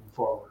about moving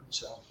forward.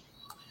 So,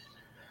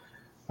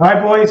 all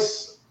right,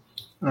 boys.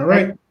 All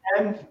right.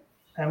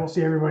 And we'll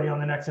see everybody on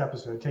the next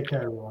episode. Take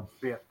care, everyone.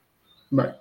 See ya. Bye.